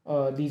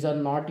 these are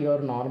not your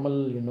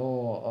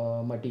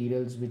normal,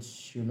 materials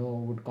which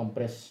would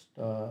compress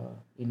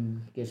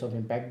in case of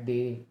impact.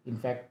 They in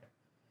fact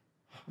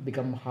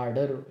become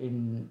harder.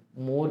 In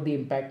more the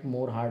impact,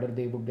 more harder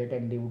they would get,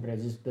 and they would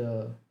resist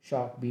the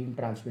shock being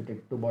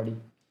transmitted to body.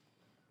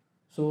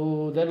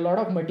 So there are a lot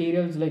of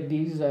materials like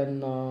these,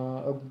 and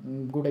a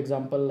good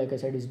example, like I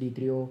said, is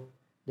D3O.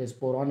 There's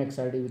Poron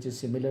XRD, which is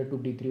similar to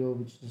D3O,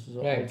 which is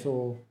Right.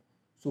 also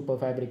super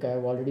fabric.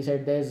 I've already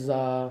said there's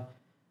a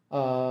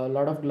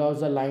lot of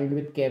gloves are lined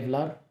with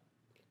Kevlar.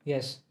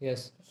 Yes.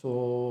 Yes. So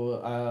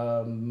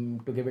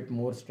to give it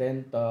more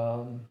strength,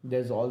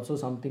 there's also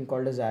something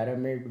called as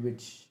Aramid,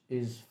 which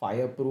is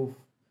fireproof.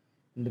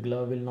 The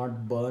glove will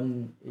not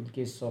burn in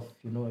case of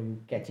you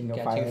catching a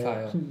Catching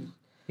fire. fire.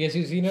 Yes,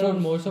 you've seen it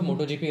on most of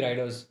MotoGP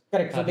riders.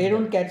 Correct. So having they that.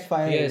 don't catch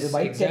fire. The Yes,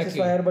 bike catches exactly.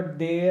 fire, but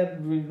they are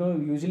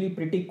usually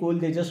pretty cool.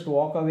 They just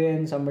walk away,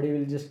 and somebody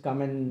will just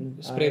come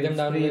and Spray them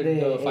down spray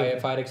with the fire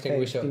fire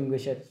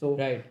extinguisher. So,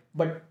 Right.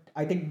 but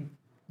I think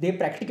they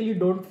practically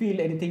don't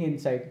feel anything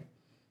inside.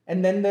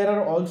 And then there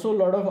are also a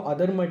lot of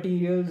other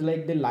materials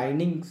like the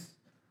linings.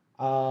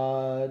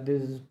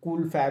 There's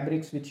cool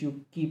fabrics which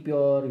you keep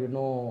your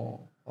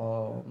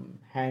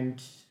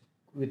hands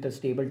with a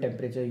stable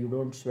temperature. You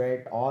don't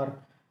sweat, or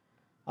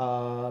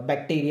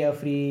bacteria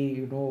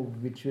free,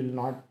 which will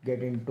not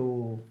get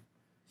into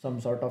some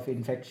sort of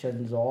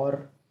infections,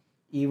 or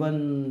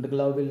even the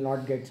glove will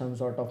not get some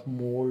sort of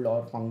mold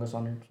or fungus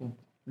on it. So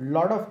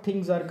lot of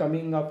things are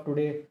coming up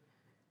today.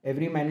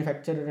 Every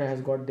manufacturer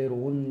has got their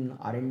own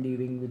R&D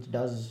wing which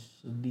does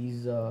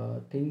these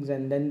things,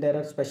 and then there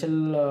are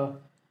special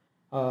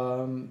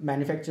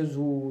manufacturers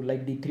who,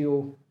 like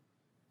D3O,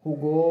 who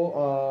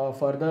go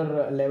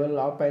further level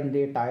up, and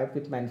they tie up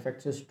with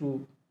manufacturers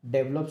to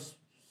develop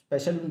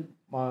special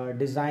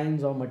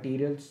designs or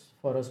materials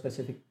for a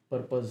specific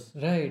purpose.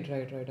 Right.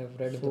 I've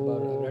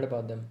read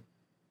about them.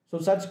 So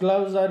such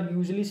gloves are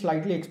usually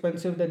slightly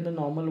expensive than the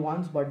normal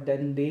ones, but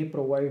then they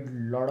provide a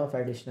lot of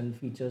additional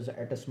features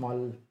at a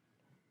small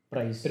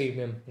price,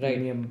 Premium. Right.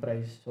 premium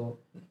price. So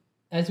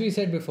As we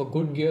said before,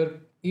 good gear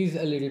is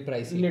a little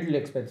pricey. little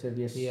expensive,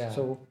 yes. Yeah.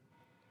 So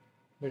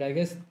But I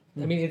guess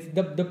I mean it's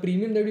the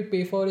premium that we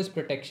pay for is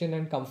protection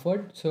and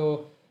comfort.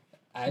 So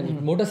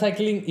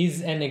motorcycling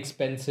is an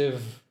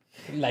expensive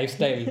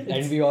lifestyle,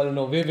 and we all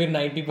know we're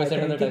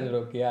 90% of the time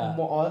broke. Yeah.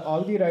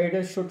 all the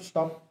riders should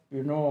stop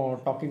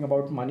talking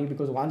about money,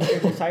 because once they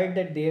decide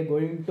that they are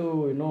going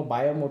to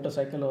buy a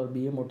motorcycle or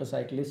be a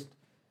motorcyclist,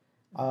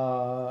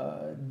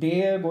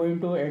 they are going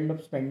to end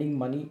up spending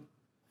money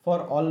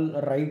for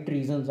all right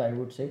reasons, I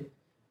would say.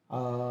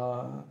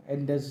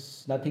 And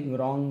there's nothing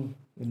wrong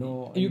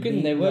You in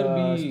can never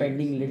be-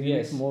 spending little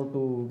yes. bit more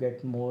to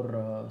get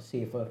more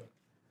safer,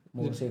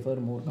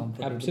 more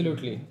comfortable.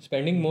 Absolutely.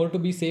 Spending more to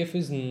be safe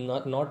is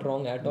not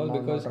wrong at all,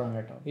 because not wrong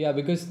at all. yeah,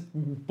 because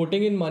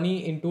putting in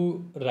money into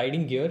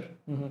riding gear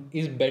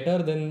is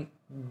better than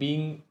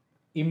being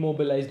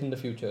immobilized in the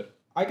future.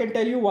 I can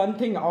tell you one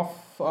thing of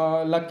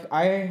luck.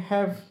 I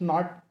have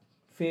not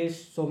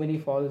faced so many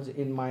falls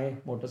in my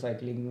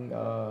motorcycling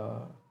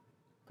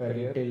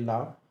career till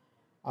now.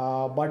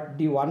 But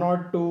the one or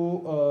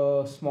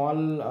two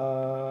small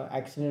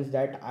accidents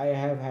that I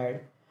have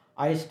had,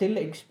 I still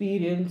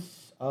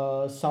experience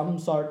some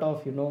sort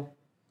of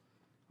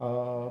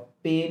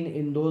pain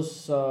in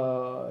those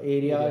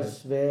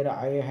areas where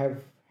I have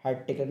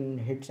had taken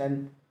hits,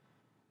 and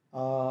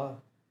uh,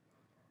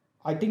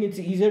 I think it's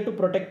easier to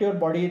protect your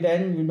body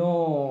than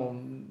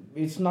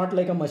it's not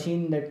like a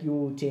machine that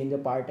you change a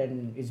part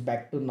and it's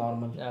back to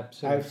normal.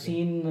 Absolutely. I've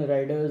seen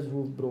riders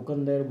who've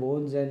broken their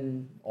bones,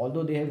 and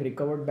although they have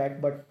recovered back,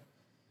 but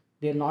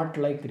they're not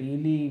like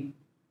really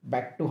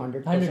back to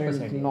 100%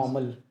 100%, yes.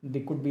 normal.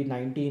 They could be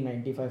 90,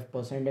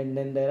 95%. And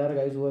then there are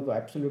guys who have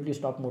absolutely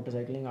stopped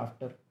motorcycling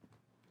after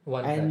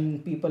One crash.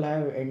 and people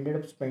have ended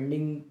up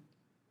spending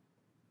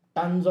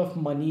tons of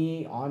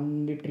money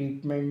on the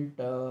treatment,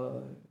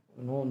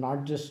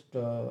 not just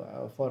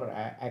for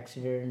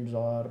accidents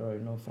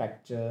or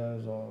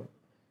fractures, or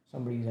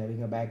somebody's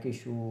having a back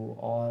issue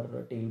or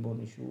a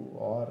tailbone issue,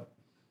 or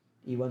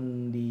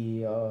even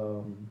the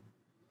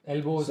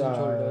Elbows and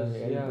shoulders.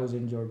 Yeah. elbows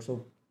injured.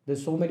 So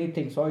there's so many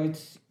things. So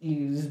it's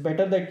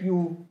better that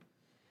you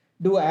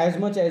do as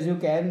much as you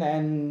can,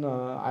 and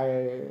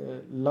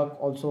luck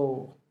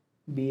also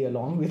be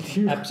along with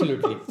you.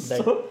 Absolutely. That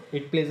So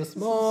it plays a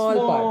small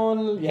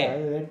part.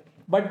 yeah.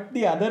 But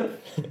the other,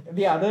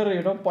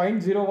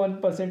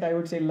 0.01%, I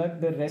would say luck.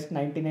 The rest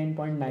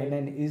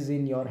 99.99 is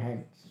in your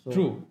hands. So,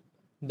 True.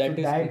 That so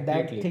is that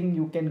completely. thing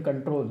you can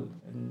control.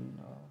 And,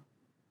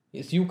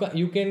 Yes, you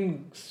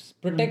can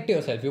protect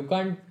yourself. You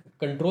can't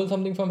control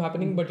something from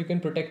happening, but you can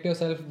protect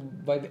yourself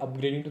by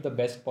upgrading to the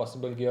best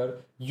possible gear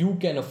you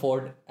can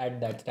afford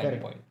at that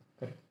standpoint.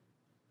 correct.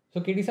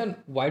 So, Katie-san,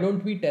 why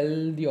don't we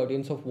tell the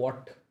audience of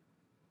what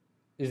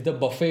is the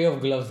buffet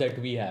of gloves that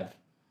we have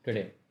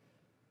today?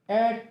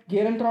 At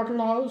Gear and Throttle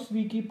House,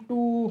 we keep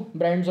two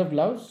brands of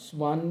gloves.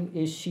 One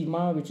is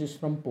Shima, which is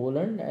from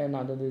Poland, and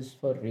other is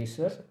for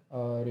Racer.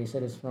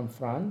 Racer is from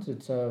France.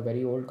 It's a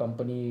very old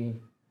company,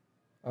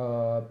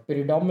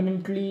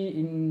 predominantly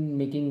in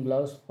making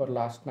gloves for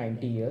last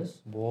 90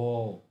 years.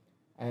 Whoa.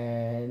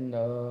 And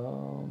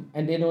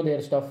they know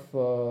their stuff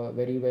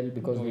very well,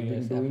 because Oh, they've been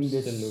yes, doing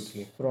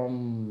absolutely. this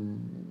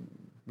from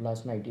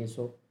last 90 years.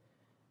 So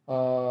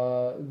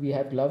we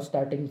have gloves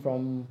starting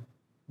from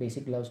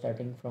basic gloves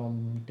starting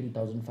from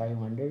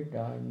 3,500,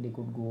 and they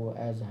could go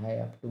as high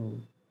up to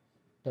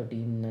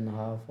 13 and a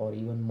half or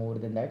even more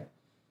than that.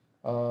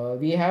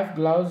 We have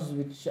gloves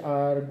which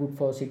are good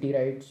for city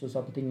rides, so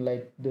something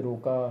like the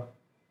Roka,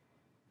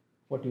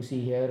 what you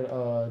see here.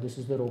 This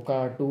is the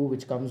Roka 2,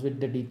 which comes with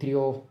the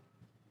D3O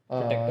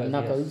Protectors,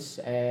 knuckles,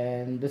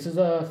 and this is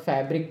a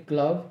fabric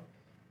glove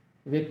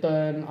with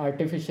an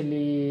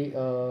artificially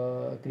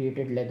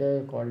created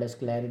leather called as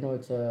Clarino.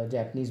 It's a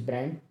Japanese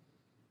brand.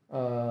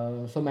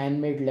 So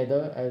man-made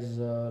leather, as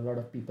a lot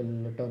of people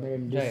term it.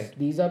 And Right.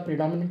 these are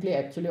predominantly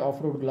actually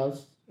off-road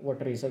gloves,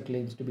 what Racer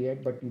claims to be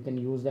at, but you can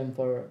use them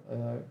for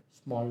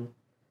small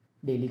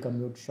daily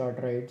commute,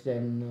 short rides,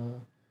 and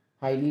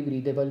highly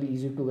breathable,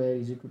 easy to wear,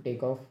 easy to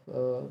take off.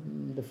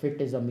 The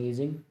fit is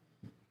amazing,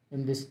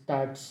 and this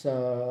starts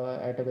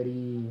at a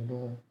very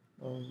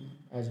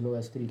as low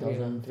as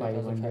 3,500.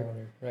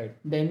 3,500. Right.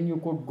 Then you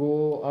could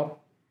go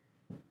up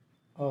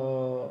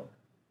uh,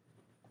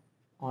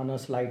 on a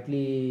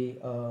slightly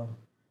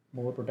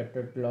more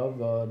protected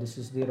glove. This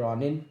is the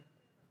Ronin.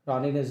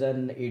 Ronin is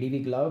an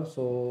ADV glove.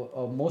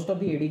 So most of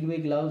the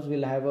ADV gloves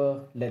will have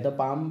a leather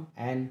palm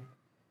and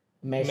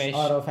mesh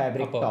or a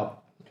fabric upper.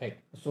 top. Right.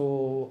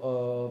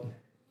 So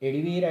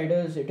ADV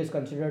riders, it is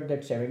considered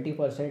that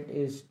 70%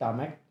 is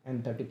tarmac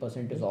and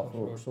 30% is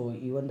off-road. So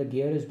even the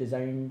gear is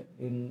designed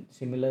in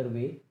similar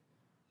way.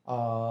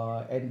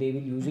 And they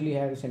will usually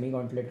have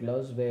semi-gauntlet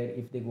gloves, where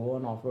if they go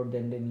on off-road,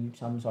 then they need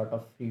some sort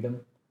of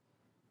freedom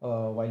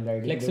while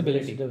riding.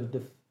 Flexibility.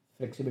 The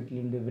flexibility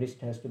in the wrist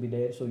has to be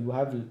there. So you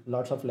have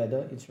lots of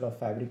leather instead of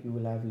fabric. You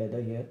will have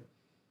leather here,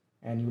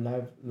 and you will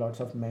have lots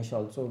of mesh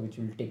also, which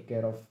will take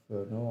care of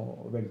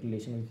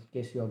ventilation in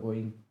case you are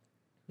going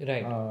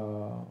Right.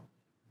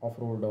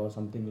 off-road or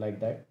something like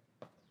that.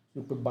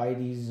 You could buy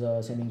these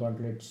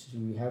semi-gauntlets.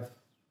 We have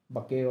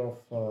bucket of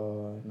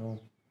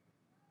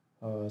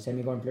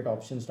semi-gauntlet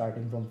options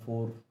starting from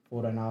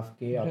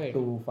 4.5K up Right.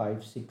 to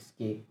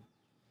 5-6K.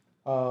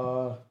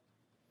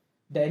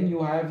 Then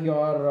you have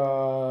your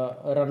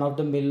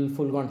run-of-the-mill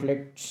full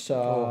gauntlets,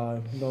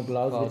 gloves,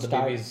 Wow, which the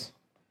babies.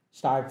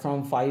 start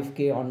from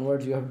 5K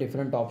onwards. You have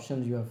different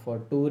options. You have for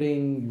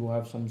touring, you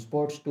have some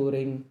sports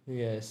touring,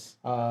 Yes.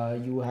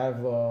 you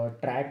have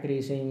track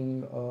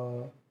racing.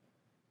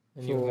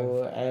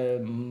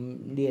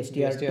 And The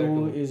STR2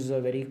 STR2 is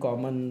a very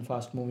common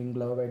fast moving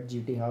glove at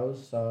GT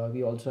House.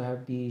 We also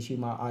have the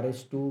Shima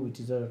RS2, which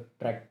is a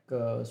track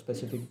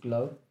specific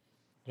glove.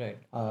 Right.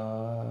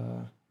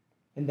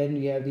 And then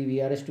we have the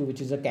VRS2,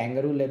 which is a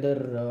kangaroo leather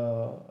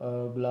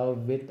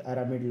glove with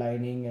aramid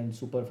lining and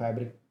super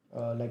fabric,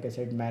 like I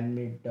said,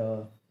 man-made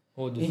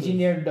Oh, this is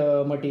engineered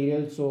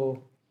material.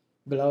 So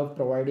glove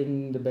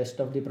providing the best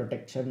of the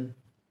protection.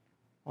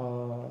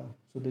 So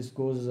this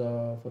goes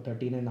for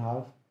 13 and a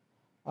half.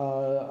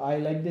 I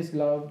like this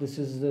glove. This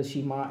is the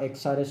Shima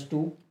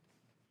XRS2,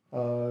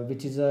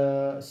 which is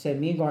a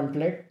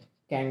semi-gauntlet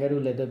kangaroo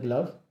leather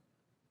glove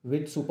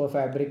with super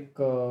fabric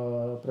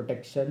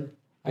protection.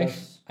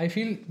 I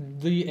feel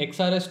the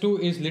XRS2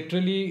 is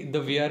literally the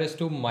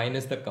VRS2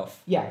 minus the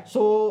cuff. Yeah,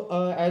 so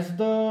as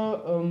the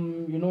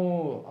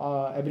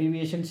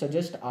abbreviation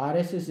suggests,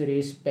 RS is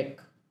race spec.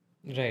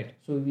 Right.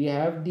 So we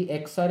have the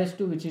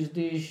XRS2, which is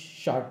the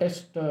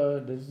shortest,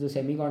 this is the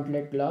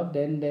semi-gauntlet glove.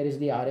 Then there is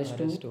the RS2,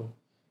 RS2.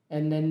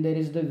 and then there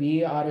is the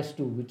VRS2,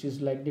 which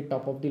is like the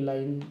top of the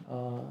line,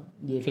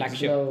 the FX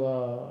Flagship.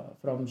 glove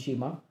from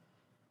Shima.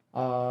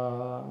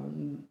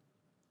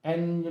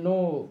 and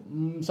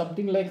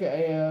something like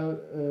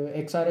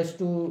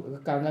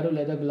XRS2 kangaroo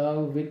leather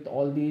glove with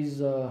all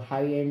these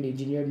high-end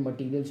engineered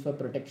materials for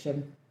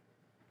protection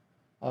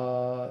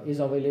is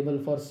available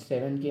for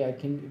 7K. I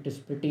think it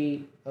is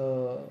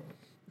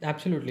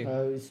Absolutely.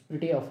 it's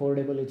pretty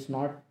affordable. It's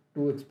not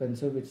too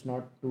expensive. It's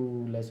not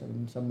too less. I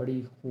mean,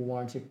 somebody who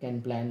wants it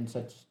can plan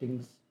such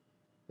things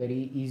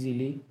very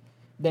easily.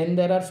 Then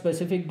there are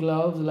specific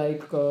gloves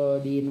like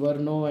the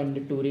Inverno and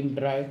the Touring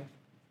Dry.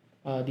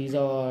 These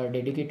are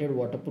dedicated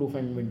waterproof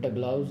and winter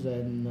gloves,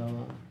 and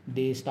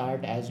they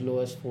start as low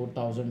as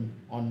 4,000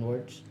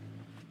 onwards.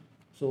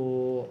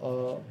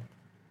 So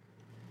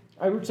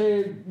I would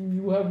say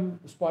you have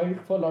spoiled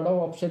for a lot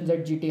of options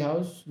at GT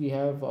House. We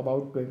have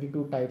about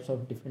 22 types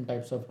of different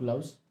types of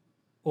gloves,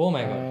 Oh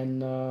my god.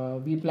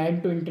 and we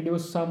plan to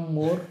introduce some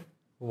more.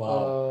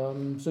 Wow.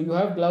 So you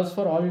have gloves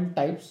for all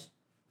types,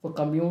 for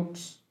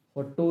commutes,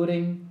 for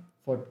touring,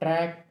 for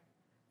track,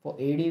 for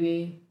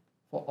ADV,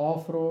 for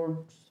off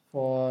roads,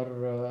 for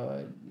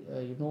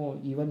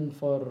even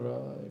for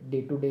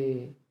day to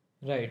day,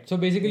 Right. So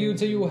basically, you'd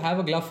say you have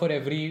a glove for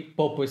every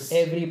purpose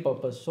every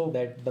purpose. So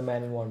that the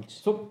man wants.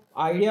 so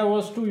idea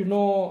was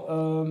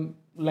to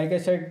like I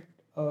said,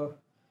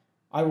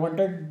 I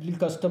wanted the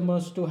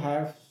customers to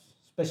have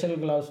special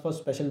gloves for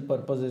special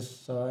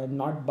purposes, and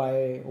not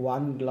buy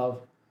one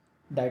glove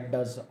that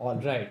does all.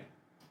 Right.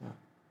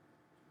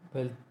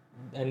 Well,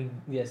 and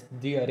yes,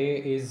 the array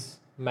is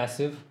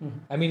massive.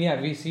 I mean, yeah,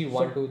 we see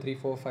one, two, three,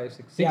 four, five,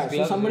 six, six Yeah, so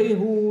gloves. somebody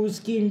who's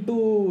keen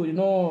to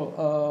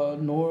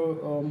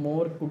know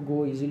more could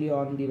go easily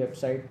on the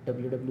website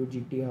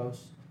www.GT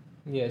House.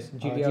 Yes,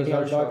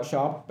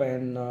 GThouse.shop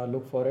and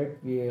look for it.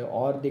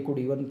 Or they could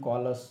even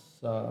call us,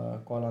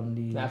 call on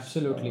the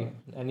Absolutely.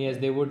 And yes,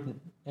 they would,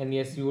 and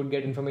yes, you would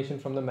get information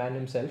from the man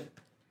himself.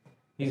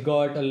 He's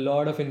got a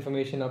lot of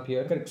information up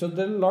here. Correct. So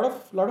there are a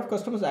lot of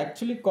customers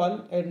actually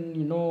call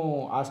and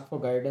ask for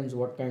guidance,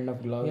 what kind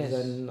of gloves, Yes.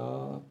 and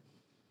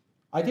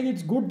I think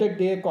it's good that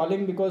they are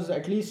calling, because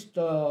at least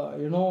I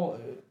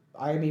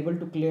am able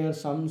to clear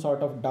some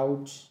sort of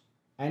doubts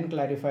and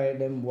clarify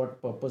them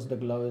what purpose the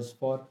glove is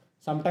for.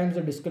 Sometimes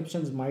the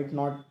descriptions might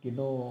not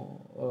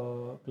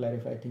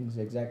clarify things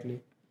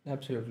exactly.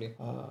 Absolutely.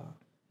 Uh,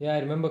 Yeah, I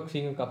remember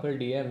seeing a couple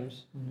DMs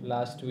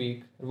last week.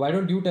 Why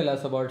don't you tell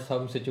us about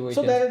some So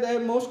situations? the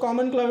most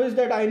common glove is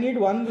that I need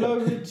one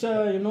glove which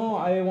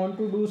I want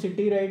to do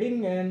city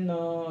riding, and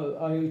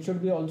it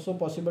should be also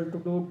possible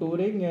to do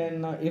touring,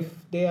 and if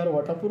they are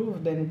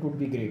waterproof then it would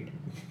be great.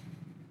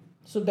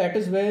 So that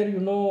is where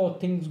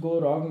things go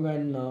wrong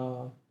when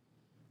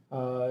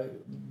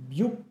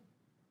you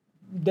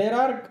there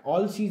are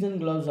all season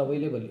gloves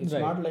available. It's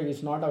Right. not like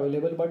it's not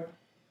available, but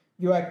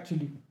you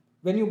actually,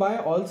 when you buy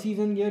all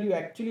season gear, you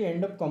actually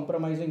end up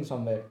compromising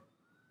somewhere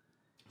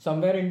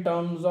in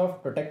terms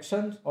of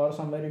protections, or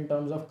somewhere in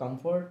terms of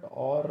comfort,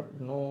 or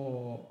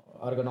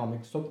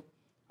ergonomics. So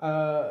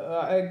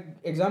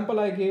example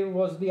I gave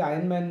was the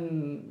Ironman.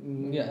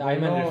 Yeah,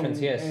 Ironman reference,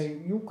 yes.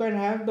 You can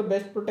have the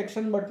best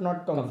protection but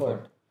not comfort.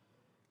 Comfort.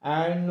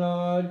 And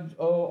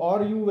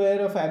or you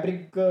wear a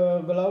fabric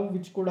glove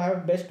which could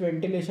have best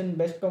ventilation,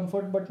 best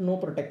comfort, but no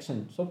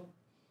protection. So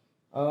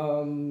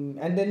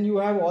and then you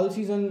have all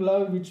season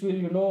glove which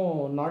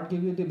will not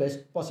give you the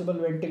best possible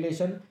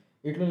ventilation.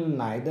 It will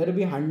neither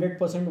be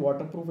 100%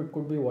 waterproof, it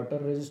could be water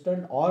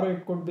resistant, or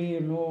it could be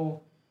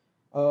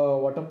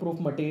waterproof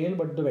material,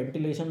 but the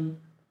ventilation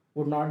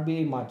would not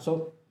be much.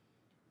 So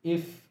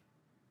if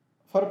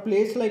for a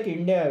place like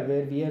India,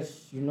 where we are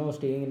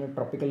staying in a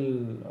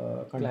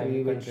tropical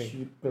country, which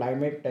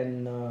climate,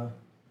 and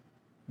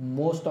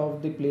most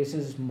of the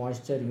places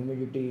moisture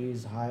humidity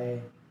is high,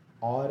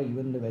 or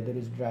even the weather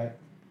is dry,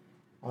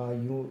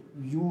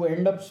 you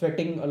end up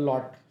sweating a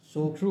lot.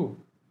 So True.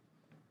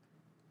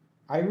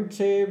 I would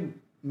say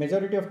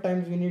majority of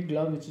times we need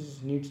glove which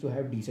needs to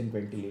have decent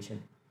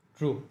ventilation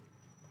True.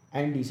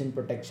 and decent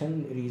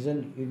protection.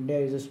 Reason, India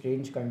is a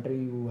strange country.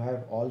 You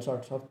have all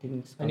sorts of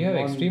things And you have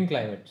coming on. extreme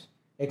climates.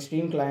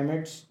 Extreme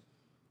climates.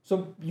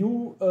 So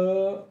you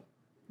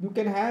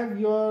can have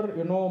your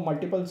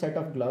multiple set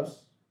of gloves.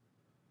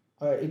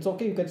 It's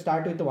okay, you can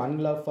start with one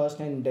glove first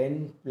and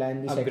then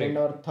plan the Upgrade. second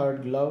or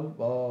third glove,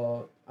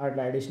 or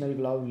additional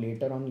glove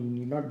later on. You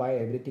need not buy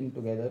everything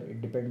together.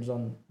 It depends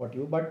on what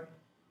you, but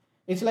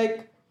it's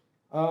like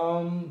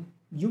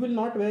you will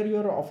not wear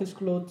your office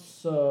clothes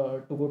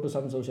to go to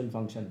some social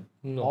function,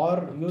 No,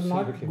 or you will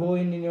not absolutely go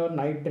in your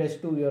night dress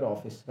to your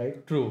office,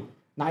 right? True.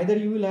 Neither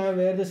you will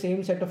wear the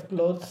same set of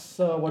clothes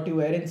what you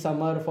wear in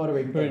summer for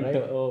winter, right?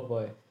 Winter. Oh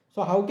boy.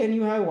 So how can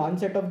you have one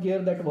set of gear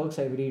that works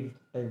every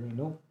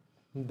time?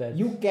 That's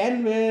You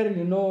can wear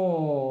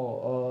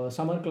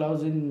summer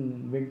clothes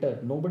in winter.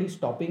 Nobody's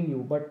stopping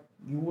you, but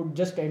you would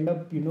just end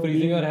up freezing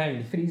being your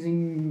hand.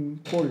 freezing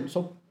cold.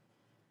 So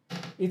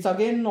it's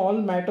again all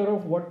matter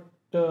of what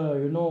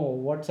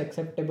what's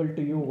acceptable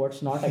to you,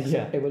 what's not Yeah.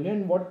 acceptable,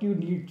 and what you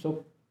need.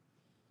 So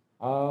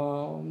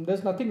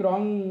there's nothing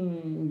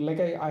wrong. Like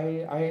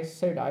I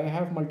said, I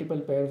have multiple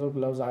pairs of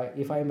gloves.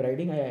 If I'm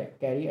riding, I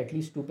carry at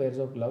least 2 pairs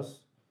of gloves.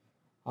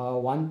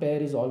 One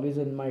pair is always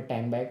in my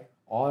tank bag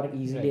or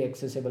easily Right.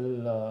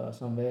 accessible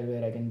somewhere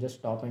where I can just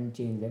stop and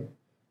change them.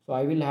 So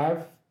I will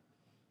have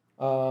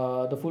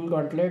the full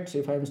gauntlets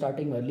if I'm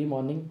starting early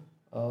morning.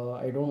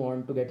 I don't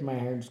want to get my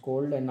hands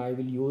cold, and I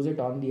will use it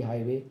on the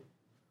highway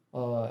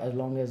as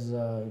long as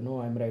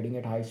I'm riding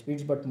at high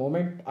speeds. But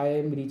moment I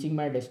am reaching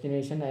my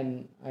destination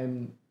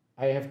and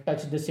I have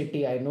touched the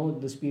city, I know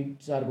the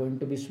speeds are going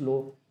to be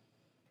slow.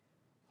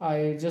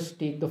 I just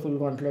take the full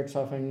gauntlets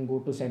off and go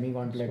to semi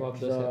Swap gauntlets.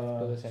 the self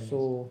to the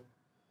semis.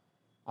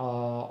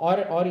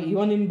 Or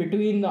even in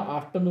between the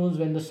afternoons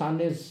when the sun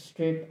is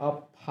straight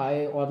up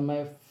high on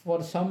my,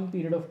 for some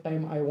period of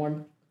time I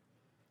want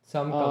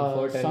Some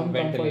comfort and some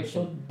comfort. ventilation.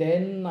 So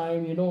then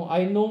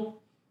I know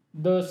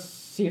the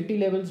safety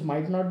levels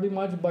might not be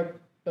much, but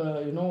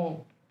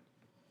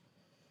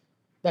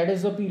that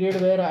is the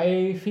period where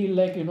I feel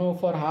like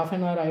for half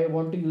an hour I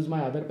want to use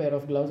my other pair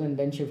of gloves and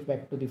then shift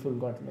back to the full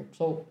gauntlet.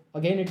 So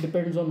again, it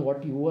depends on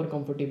what you are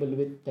comfortable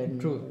with.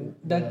 True. And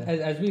That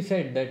as we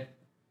said that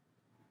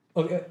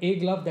a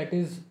glove that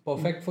is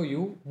perfect for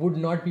you would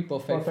not be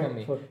perfect for perfect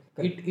me. for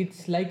correct.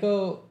 It's like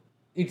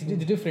it's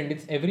different.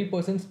 It's every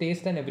person's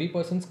taste and every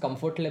person's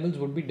comfort levels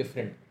would be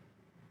different.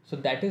 So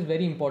that is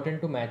very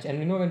important to match.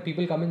 And when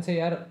people come and say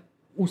यार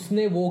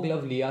उसने वो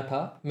glove लिया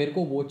था मेरे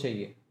को वो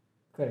चाहिए.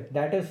 Correct.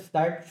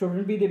 That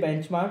shouldn't be the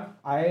benchmark.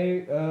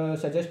 I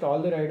suggest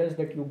all the riders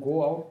that you go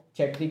out,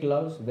 check the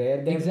gloves,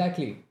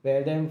 Exactly.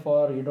 wear them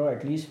for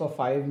at least for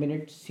 5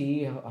 minutes.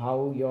 See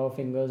how your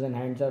fingers and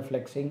hands are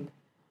flexing.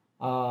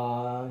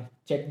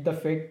 Check the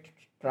fit.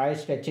 Try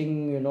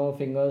stretching.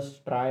 Fingers.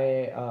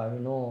 Try.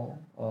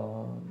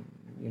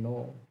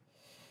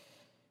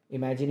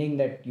 Imagining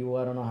that you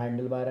are on a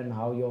handlebar and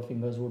how your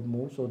fingers would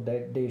move, so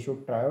that they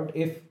should try out.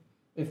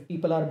 If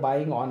people are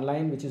buying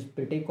online, which is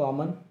pretty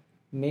common,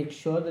 make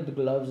sure that the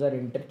gloves are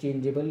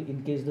interchangeable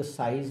in case the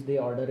size they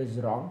order is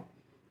wrong,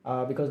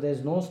 because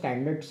there's no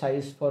standard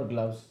size for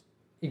gloves.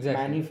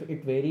 Exactly.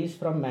 It varies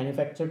from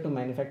manufacturer to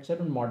manufacturer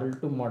and model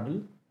to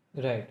model.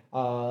 Right.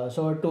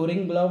 So a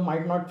touring glove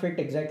might not fit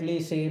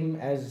exactly same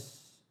as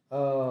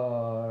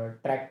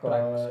track Track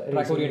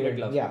racing oriented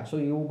glove. glove. Yeah, so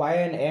you buy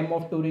an M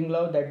of touring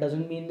glove, that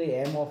doesn't mean the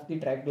M of the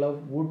track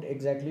glove would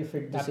exactly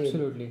fit the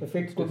Absolutely. same. The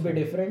fit It's could be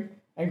different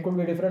and could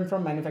be different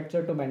from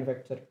manufacturer to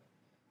manufacturer.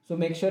 So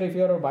make sure if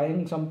you're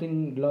buying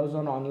something gloves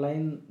on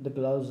online, the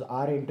gloves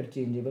are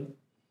interchangeable.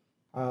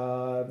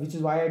 Which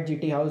is why at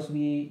GT House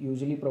we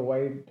usually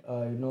provide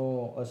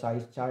a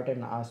size chart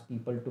and ask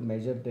people to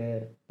measure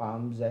their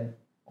palms and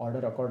order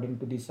according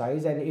to the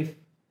size. And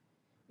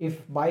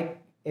if by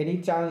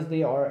any chance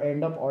they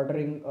end up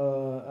ordering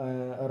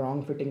a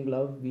wrong fitting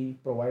glove, we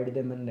provide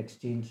them an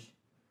exchange,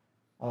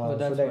 Oh, so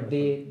that's that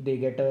wonderful. they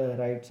get a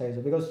right size,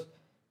 because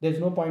there's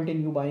no point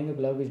in you buying a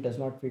glove which does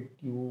not fit.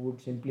 You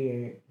would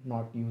simply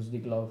not use the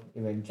glove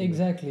eventually.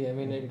 Exactly. I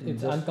mean, It will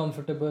it's just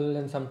uncomfortable,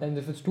 and sometimes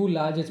if it's too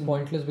large, it's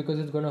pointless because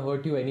it's going to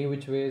hurt you any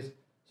which ways.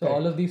 So all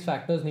correct. of these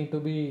factors need to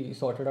be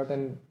sorted out.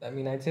 And I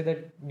mean, I'd say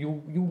that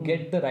you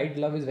get the right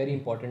glove is very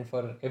important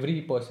for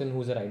every person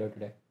who's a rider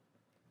today.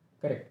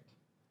 Correct.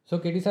 So,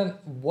 Katie-san,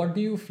 what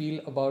do you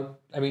feel about?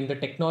 I mean, the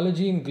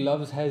technology in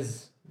gloves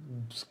has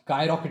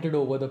skyrocketed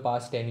over the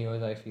past 10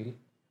 years. I feel.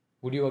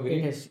 Would you It agree?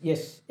 has,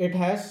 yes, it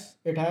has.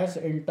 It has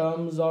in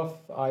terms of,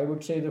 I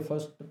would say the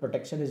first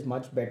protection is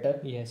much better.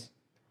 Yes.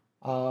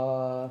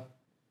 Uh,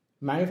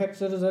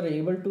 Manufacturers are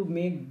able to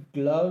make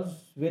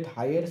gloves with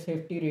higher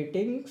safety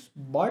ratings,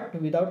 but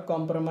without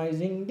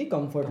compromising the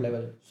comfort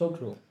level. So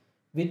True.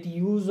 with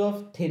use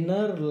of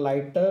thinner,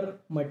 lighter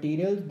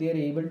materials, they are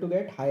able to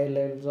get higher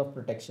levels of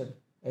protection.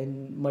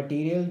 And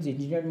materials,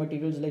 engineered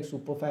materials like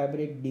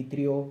Superfabric,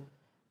 D3O,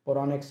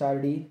 Poron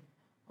XRD,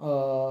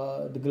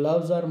 the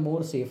gloves are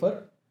more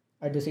safer,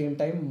 at the same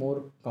time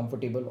more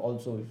comfortable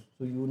also.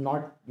 So you're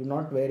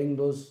not wearing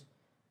those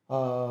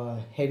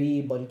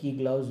heavy bulky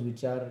gloves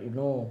which are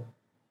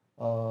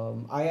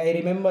I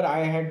remember I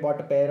had bought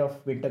a pair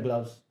of winter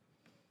gloves.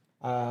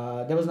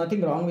 There was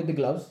nothing wrong with the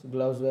gloves.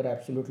 Gloves were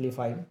absolutely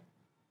fine.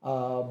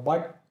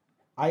 But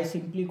I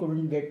simply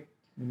couldn't get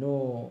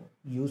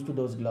used to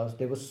those gloves.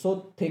 They were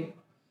so thick.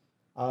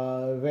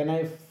 When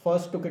I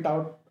first took it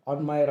out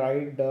on my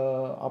ride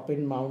up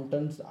in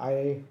mountains,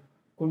 I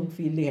couldn't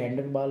feel the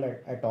handlebar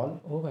at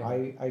all. Oh my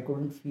God. I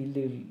couldn't feel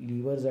the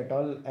levers at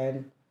all.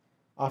 And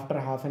after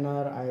half an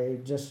hour, I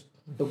just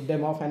took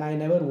them off and I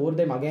never wore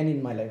them again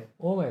in my life.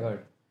 Oh my God.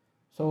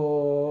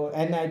 So,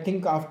 and I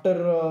think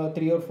after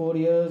 3 or 4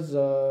 years,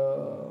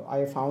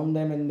 I found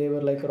them and they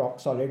were like rock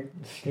solid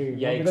straight,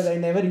 because I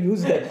never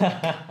used them.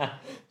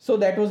 So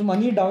that was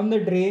money down the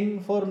drain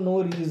for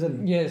no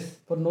reason. Yes.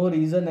 For no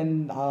reason,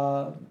 and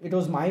it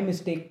was my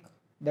mistake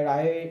that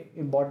I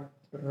bought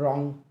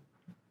wrong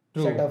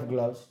True. set of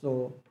gloves.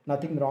 So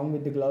nothing wrong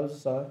with the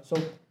gloves.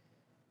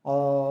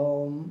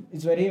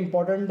 It's very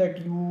important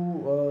that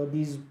you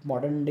these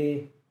modern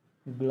day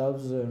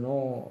gloves,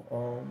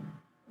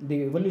 the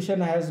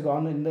evolution has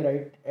gone in the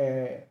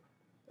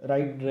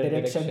right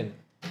direction.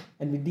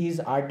 And with these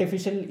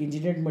artificial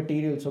engineered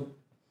materials, so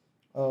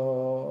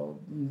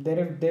there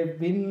have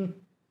been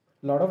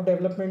lot of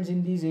developments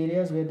in these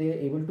areas where they are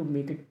able to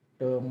make it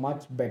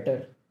much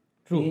better.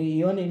 True.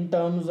 Even in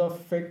terms of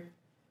fit,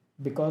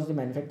 because the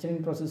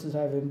manufacturing processes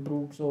have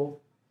improved, so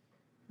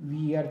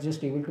we are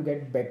just able to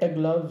get better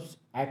gloves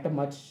at a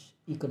much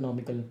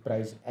economical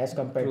price as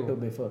compared True. to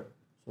before.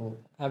 So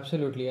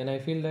Absolutely, and I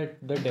feel that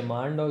the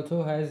demand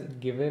also has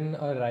given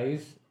a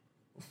rise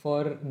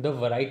for the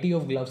variety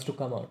of gloves to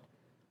come out.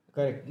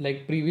 correct,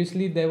 Like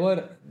previously, the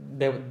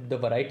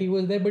variety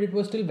was there, but it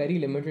was still very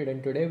limited.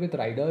 And today, with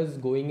riders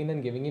going in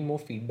and giving in more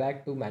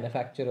feedback to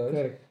manufacturers,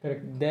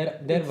 correct.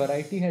 their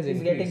variety has It's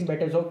getting increased.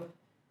 better. So,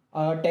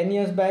 10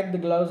 years back, the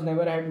gloves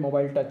never had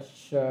mobile touch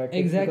tips because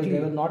Exactly.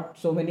 there were not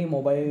so many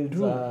mobiles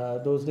True.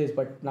 those days.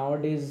 But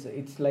nowadays,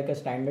 it's like a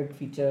standard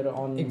feature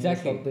on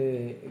Exactly. most of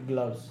the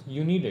gloves.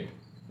 You need it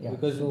Yeah,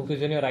 because so-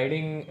 when you're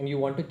riding and you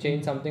want to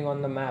change something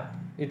on the map,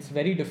 it's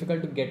very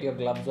difficult to get your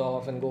gloves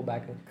off and go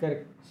back.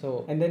 Correct. So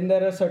And then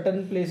there are certain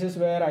places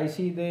where I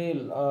see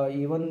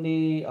even the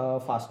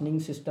fastening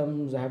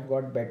systems have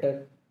got better.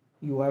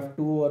 You have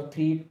 2 or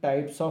 3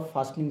 types of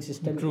fastening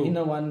system True. in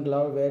a one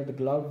glove where the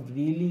glove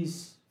really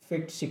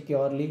fits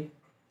securely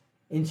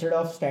instead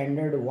of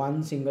standard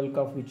one single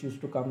cuff which used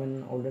to come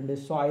in olden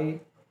days. So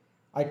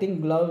I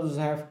think gloves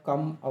have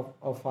come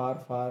a far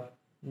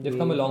they've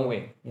come a long way.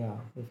 Yeah,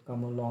 they've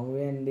come a long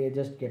way and they're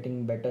just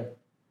getting better.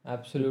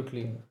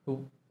 Absolutely. So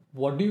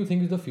what do you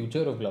think is the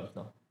future of gloves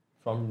now,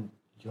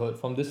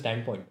 from this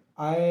standpoint?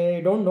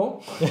 I don't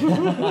know.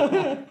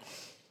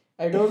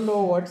 I don't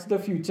know what's the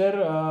future,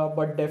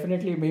 but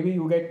definitely maybe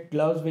you get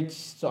gloves which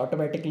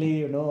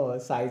automatically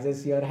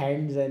sizes your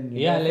hands and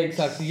Yeah, like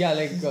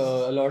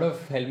a lot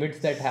of helmets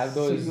that have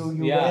so those.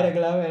 you Yeah, wear a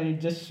glove and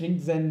it just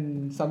shrinks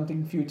and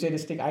something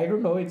futuristic. I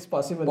don't know. It's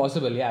possible.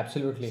 possible. Yeah,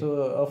 absolutely. So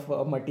of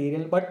a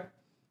material, but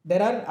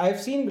I've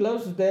seen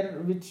gloves there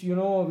which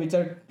which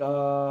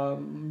are.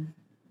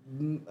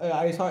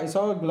 I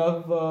saw a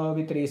glove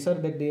with Racer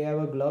that they have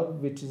a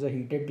glove which is a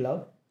heated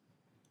glove.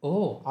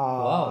 Oh,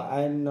 wow.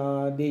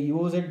 And they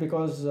use it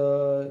because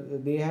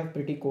they have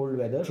pretty cold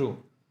weather. True.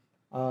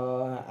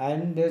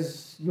 And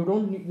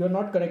you're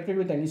not connected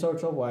with any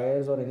sorts of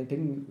wires or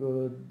anything.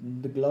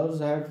 The gloves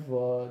have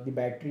the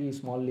battery,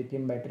 small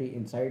lithium battery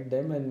inside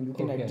them, and you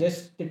can Okay.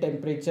 adjust the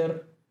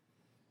temperature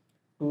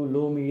to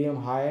low, medium,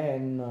 high,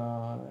 and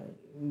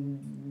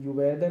you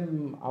wear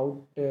them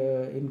out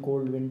in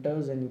cold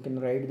winters, and you can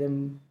ride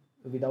them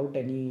without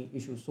any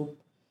issues. So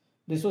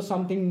this was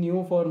something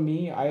new for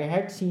me. I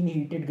had seen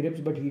heated grips,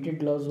 but heated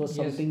gloves was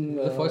Yes, something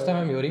the first time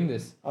I'm hearing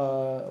this.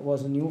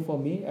 was new for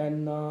me.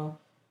 And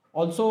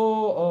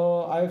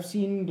also I've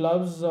seen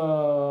gloves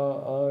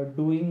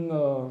doing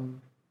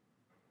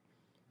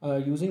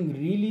using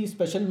really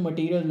special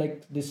material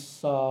like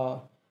this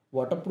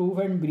waterproof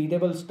and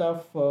breathable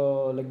stuff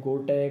like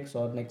Gore-Tex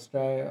or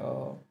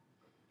Nextri.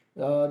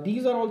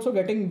 These are also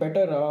getting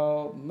better.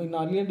 In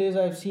earlier days,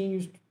 I've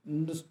seen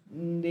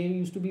they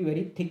used to be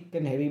very thick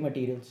and heavy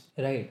materials,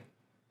 Right.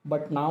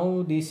 but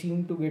now they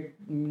seem to get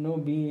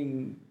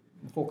being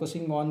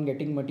focusing on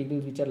getting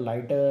materials which are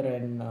lighter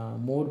and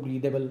more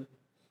breathable.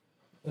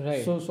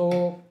 Right.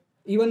 So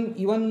even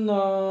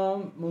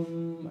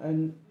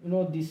and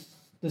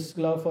this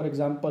glove, for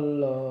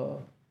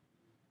example,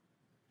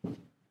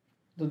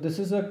 so this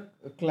is a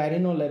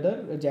Clarino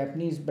leather, a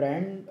Japanese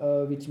brand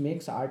which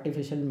makes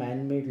artificial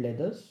man-made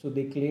leathers. So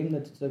they claim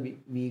that it's a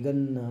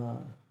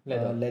vegan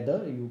Leather.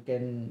 leather.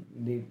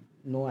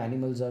 No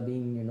animals are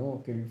being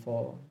killed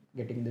for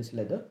getting this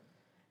leather,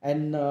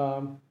 and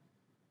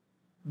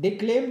they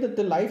claim that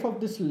the life of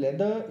this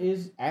leather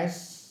is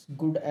as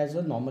good as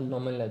a normal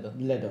Normal leather.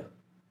 leather.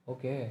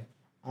 Okay.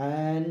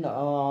 And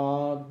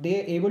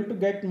they're able to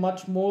get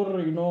much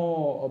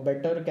more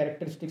better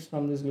characteristics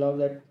from this glove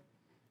that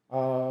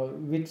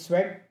with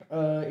sweat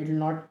it will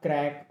not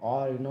crack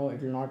or it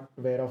will not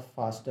wear off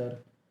faster.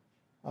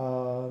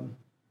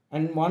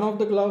 And one of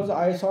the gloves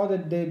I saw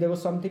that there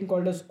was something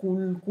called as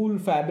cool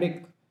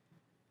fabric,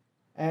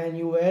 and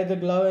you wear the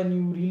glove and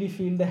you really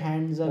feel the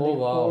hands are Oh, like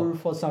wow. cold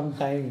for some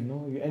time,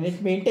 and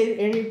it maintains,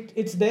 and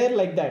it's there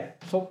like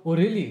that. So Oh,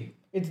 really?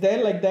 it's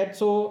there like that.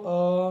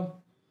 So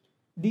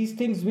these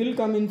things will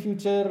come in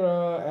future.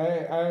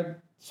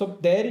 So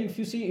there, if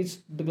you see, it's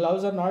the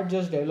gloves are not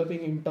just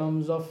developing in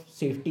terms of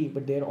safety,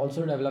 but they're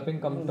Also also developing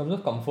in terms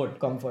of comfort,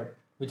 comfort.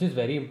 which is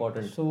very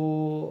important.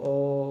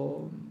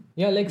 So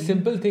Yeah, like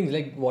simple things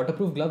like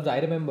waterproof gloves. I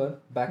remember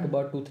back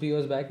about 2-3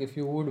 years back, if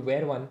you would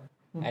wear one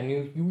and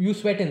you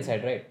sweat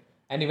inside, right?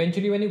 And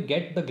eventually, when you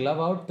get the glove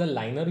out, the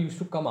liner used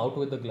to come out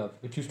with the glove,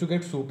 which used to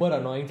get super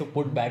annoying to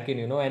put back in,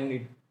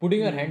 and putting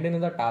your hand in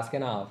is a task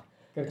and a half.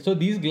 Correct. So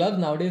these gloves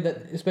nowadays,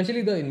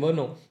 especially the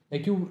Inverno,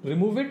 like you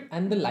remove it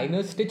and the liner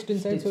is stitched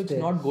inside, so Stitched it's there.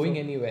 not going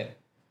anywhere.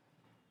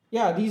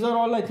 yeah, these are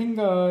all I think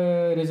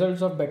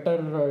results of better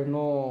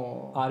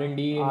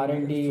R&D,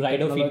 R&D,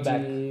 rider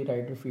technology,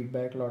 rider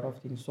feedback, a lot of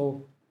things.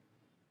 So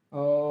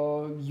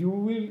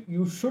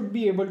you should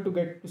be able to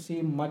get to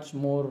see much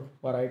more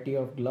variety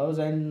of gloves,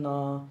 and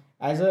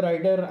as a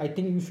rider I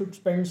think you should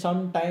spend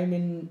some time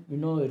in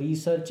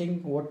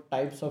researching what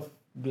types of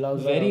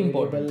gloves Very are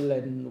important. available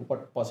and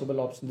what possible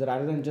options,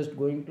 rather than just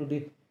going to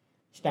the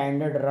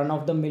standard run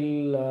of the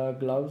mill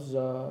gloves.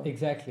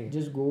 Exactly.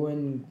 Just go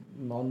and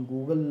on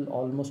Google,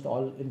 almost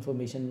all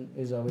information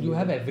is available. You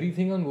have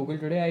everything on Google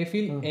today. I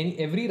feel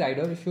every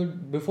rider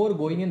should, before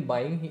going and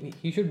buying,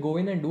 he should go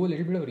in and do a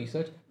little bit of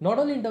research, not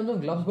only in terms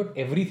of gloves but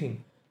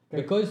everything.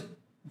 Because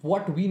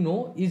what we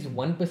know is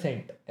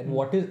 1%, and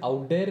what is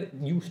out there,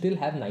 you still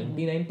have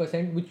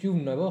 99% which you've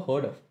never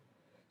heard of.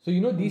 So,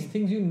 these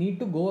things you need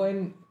to go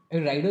and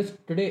riders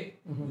today,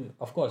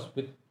 of course,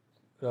 with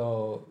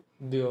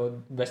the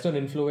Western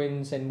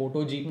influence and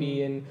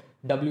MotoGP and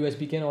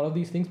WSBK and all of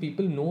these things,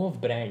 people know of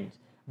brands,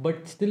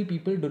 but still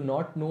people do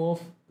not know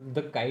of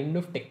the kind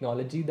of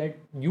technology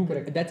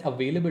that's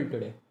available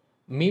today.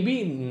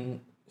 Maybe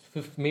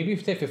maybe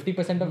say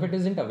 50% of it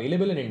isn't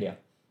available in India,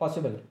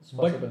 Possible. It's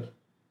but possible.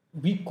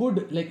 we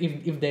could, like,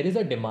 if there is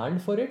a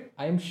demand for it,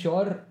 I am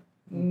sure.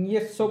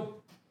 Yes. So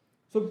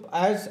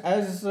as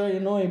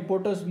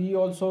importers, we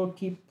also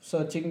keep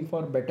searching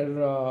for better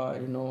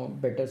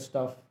better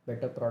stuff,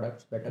 better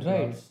products, better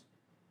Right. gloves.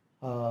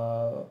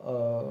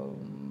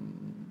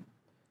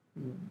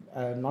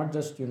 Not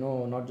just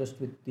not just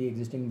with the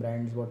existing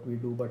brands what we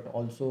do, but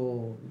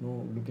also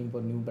looking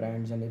for new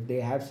brands, and if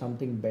they have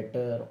something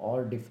better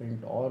or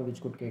different or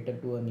which could cater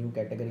to a new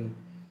category,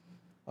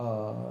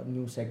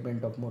 new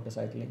segment of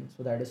motorcycling.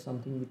 So that is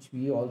something which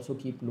we also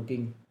keep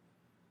looking.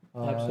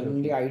 Absolutely.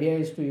 And the idea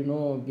is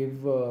to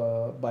give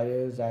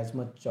buyers as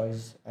much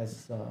choice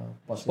as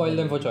possible. Spoil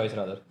them for choice,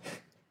 rather.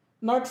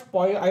 Not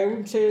spoil, I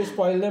would say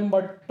spoil them,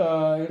 but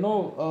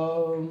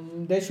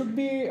there should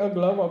be a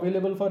glove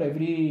available for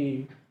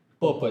every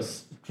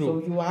Purpose. True.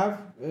 So you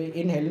have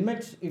in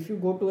helmets, if you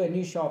go to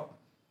any shop,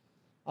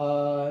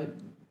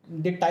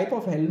 the type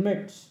of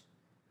helmets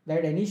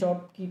that any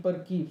shopkeeper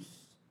keeps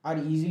are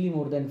easily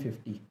more than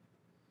 50.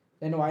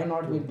 Then why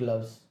not with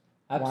gloves?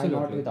 Why not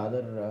Absolutely. with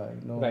other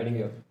Riding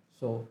gear.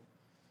 So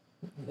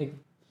Like,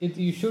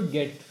 you should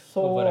get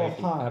so a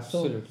variety. huh,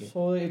 Absolutely.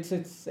 So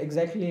it's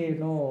exactly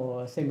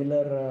a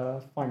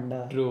similar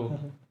funda. True.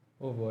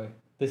 Oh boy,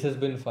 this has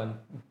been fun.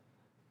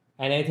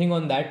 And I think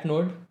on that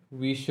note,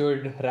 we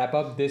should wrap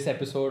up this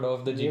episode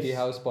of the GT Yes.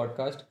 House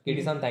podcast.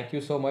 Katie-san, thank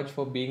you so much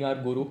for being our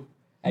guru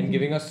and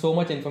giving us so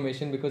much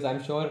information, because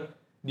I'm sure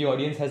the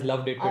audience has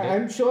loved it today.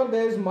 I'm sure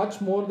there's much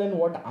more than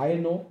what I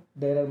know.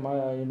 There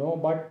are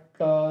but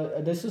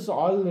this is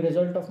all the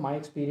result of my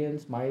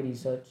experience, my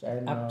research,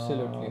 and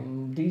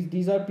Absolutely.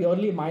 these are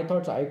purely my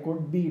thoughts. I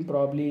could be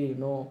probably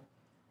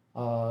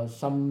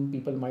some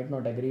people might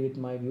not agree with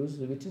my views,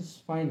 which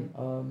is fine.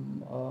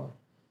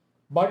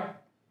 But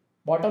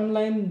bottom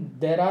line,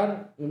 there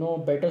are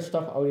better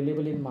stuff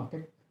available in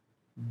market.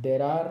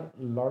 There are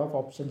a lot of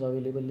options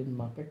available in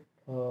market.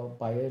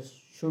 Buyers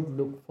should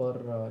look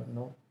for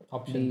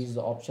Options. these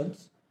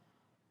options.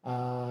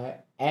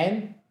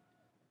 And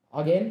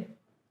again,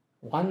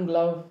 one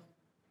glove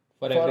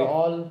For for every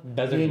all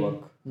doesn't will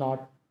work.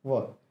 not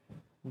work.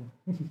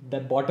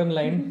 That bottom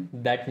line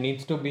that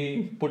needs to be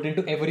put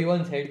into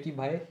everyone's head कि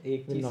भाई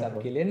एक चीज not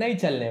सबके लिए नहीं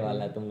चलने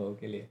वाला तुम लोगों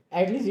के लिए.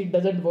 At least it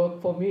doesn't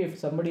work for me. If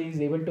somebody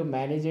is able to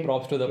manage it,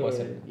 Props to the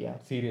person. Yeah.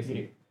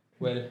 Seriously.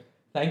 Well,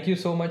 thank you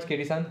so much,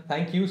 Katie-san.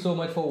 Thank you so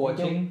much for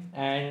watching,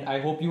 and I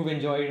hope you've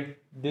enjoyed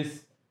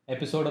this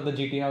episode of the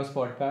GT House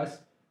podcast.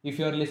 If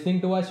you're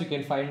listening to us, you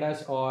can find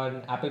us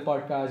on Apple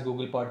Podcasts,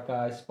 Google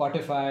Podcasts,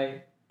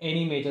 Spotify,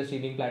 any major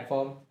streaming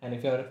platform. And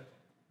if you're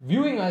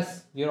viewing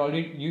us, you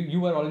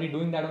are already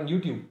doing that on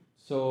YouTube.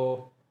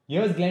 So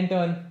here's Glenn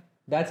Turn.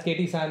 That's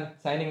Katie-san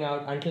signing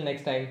out. Until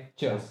next time,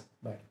 cheers.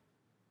 Bye.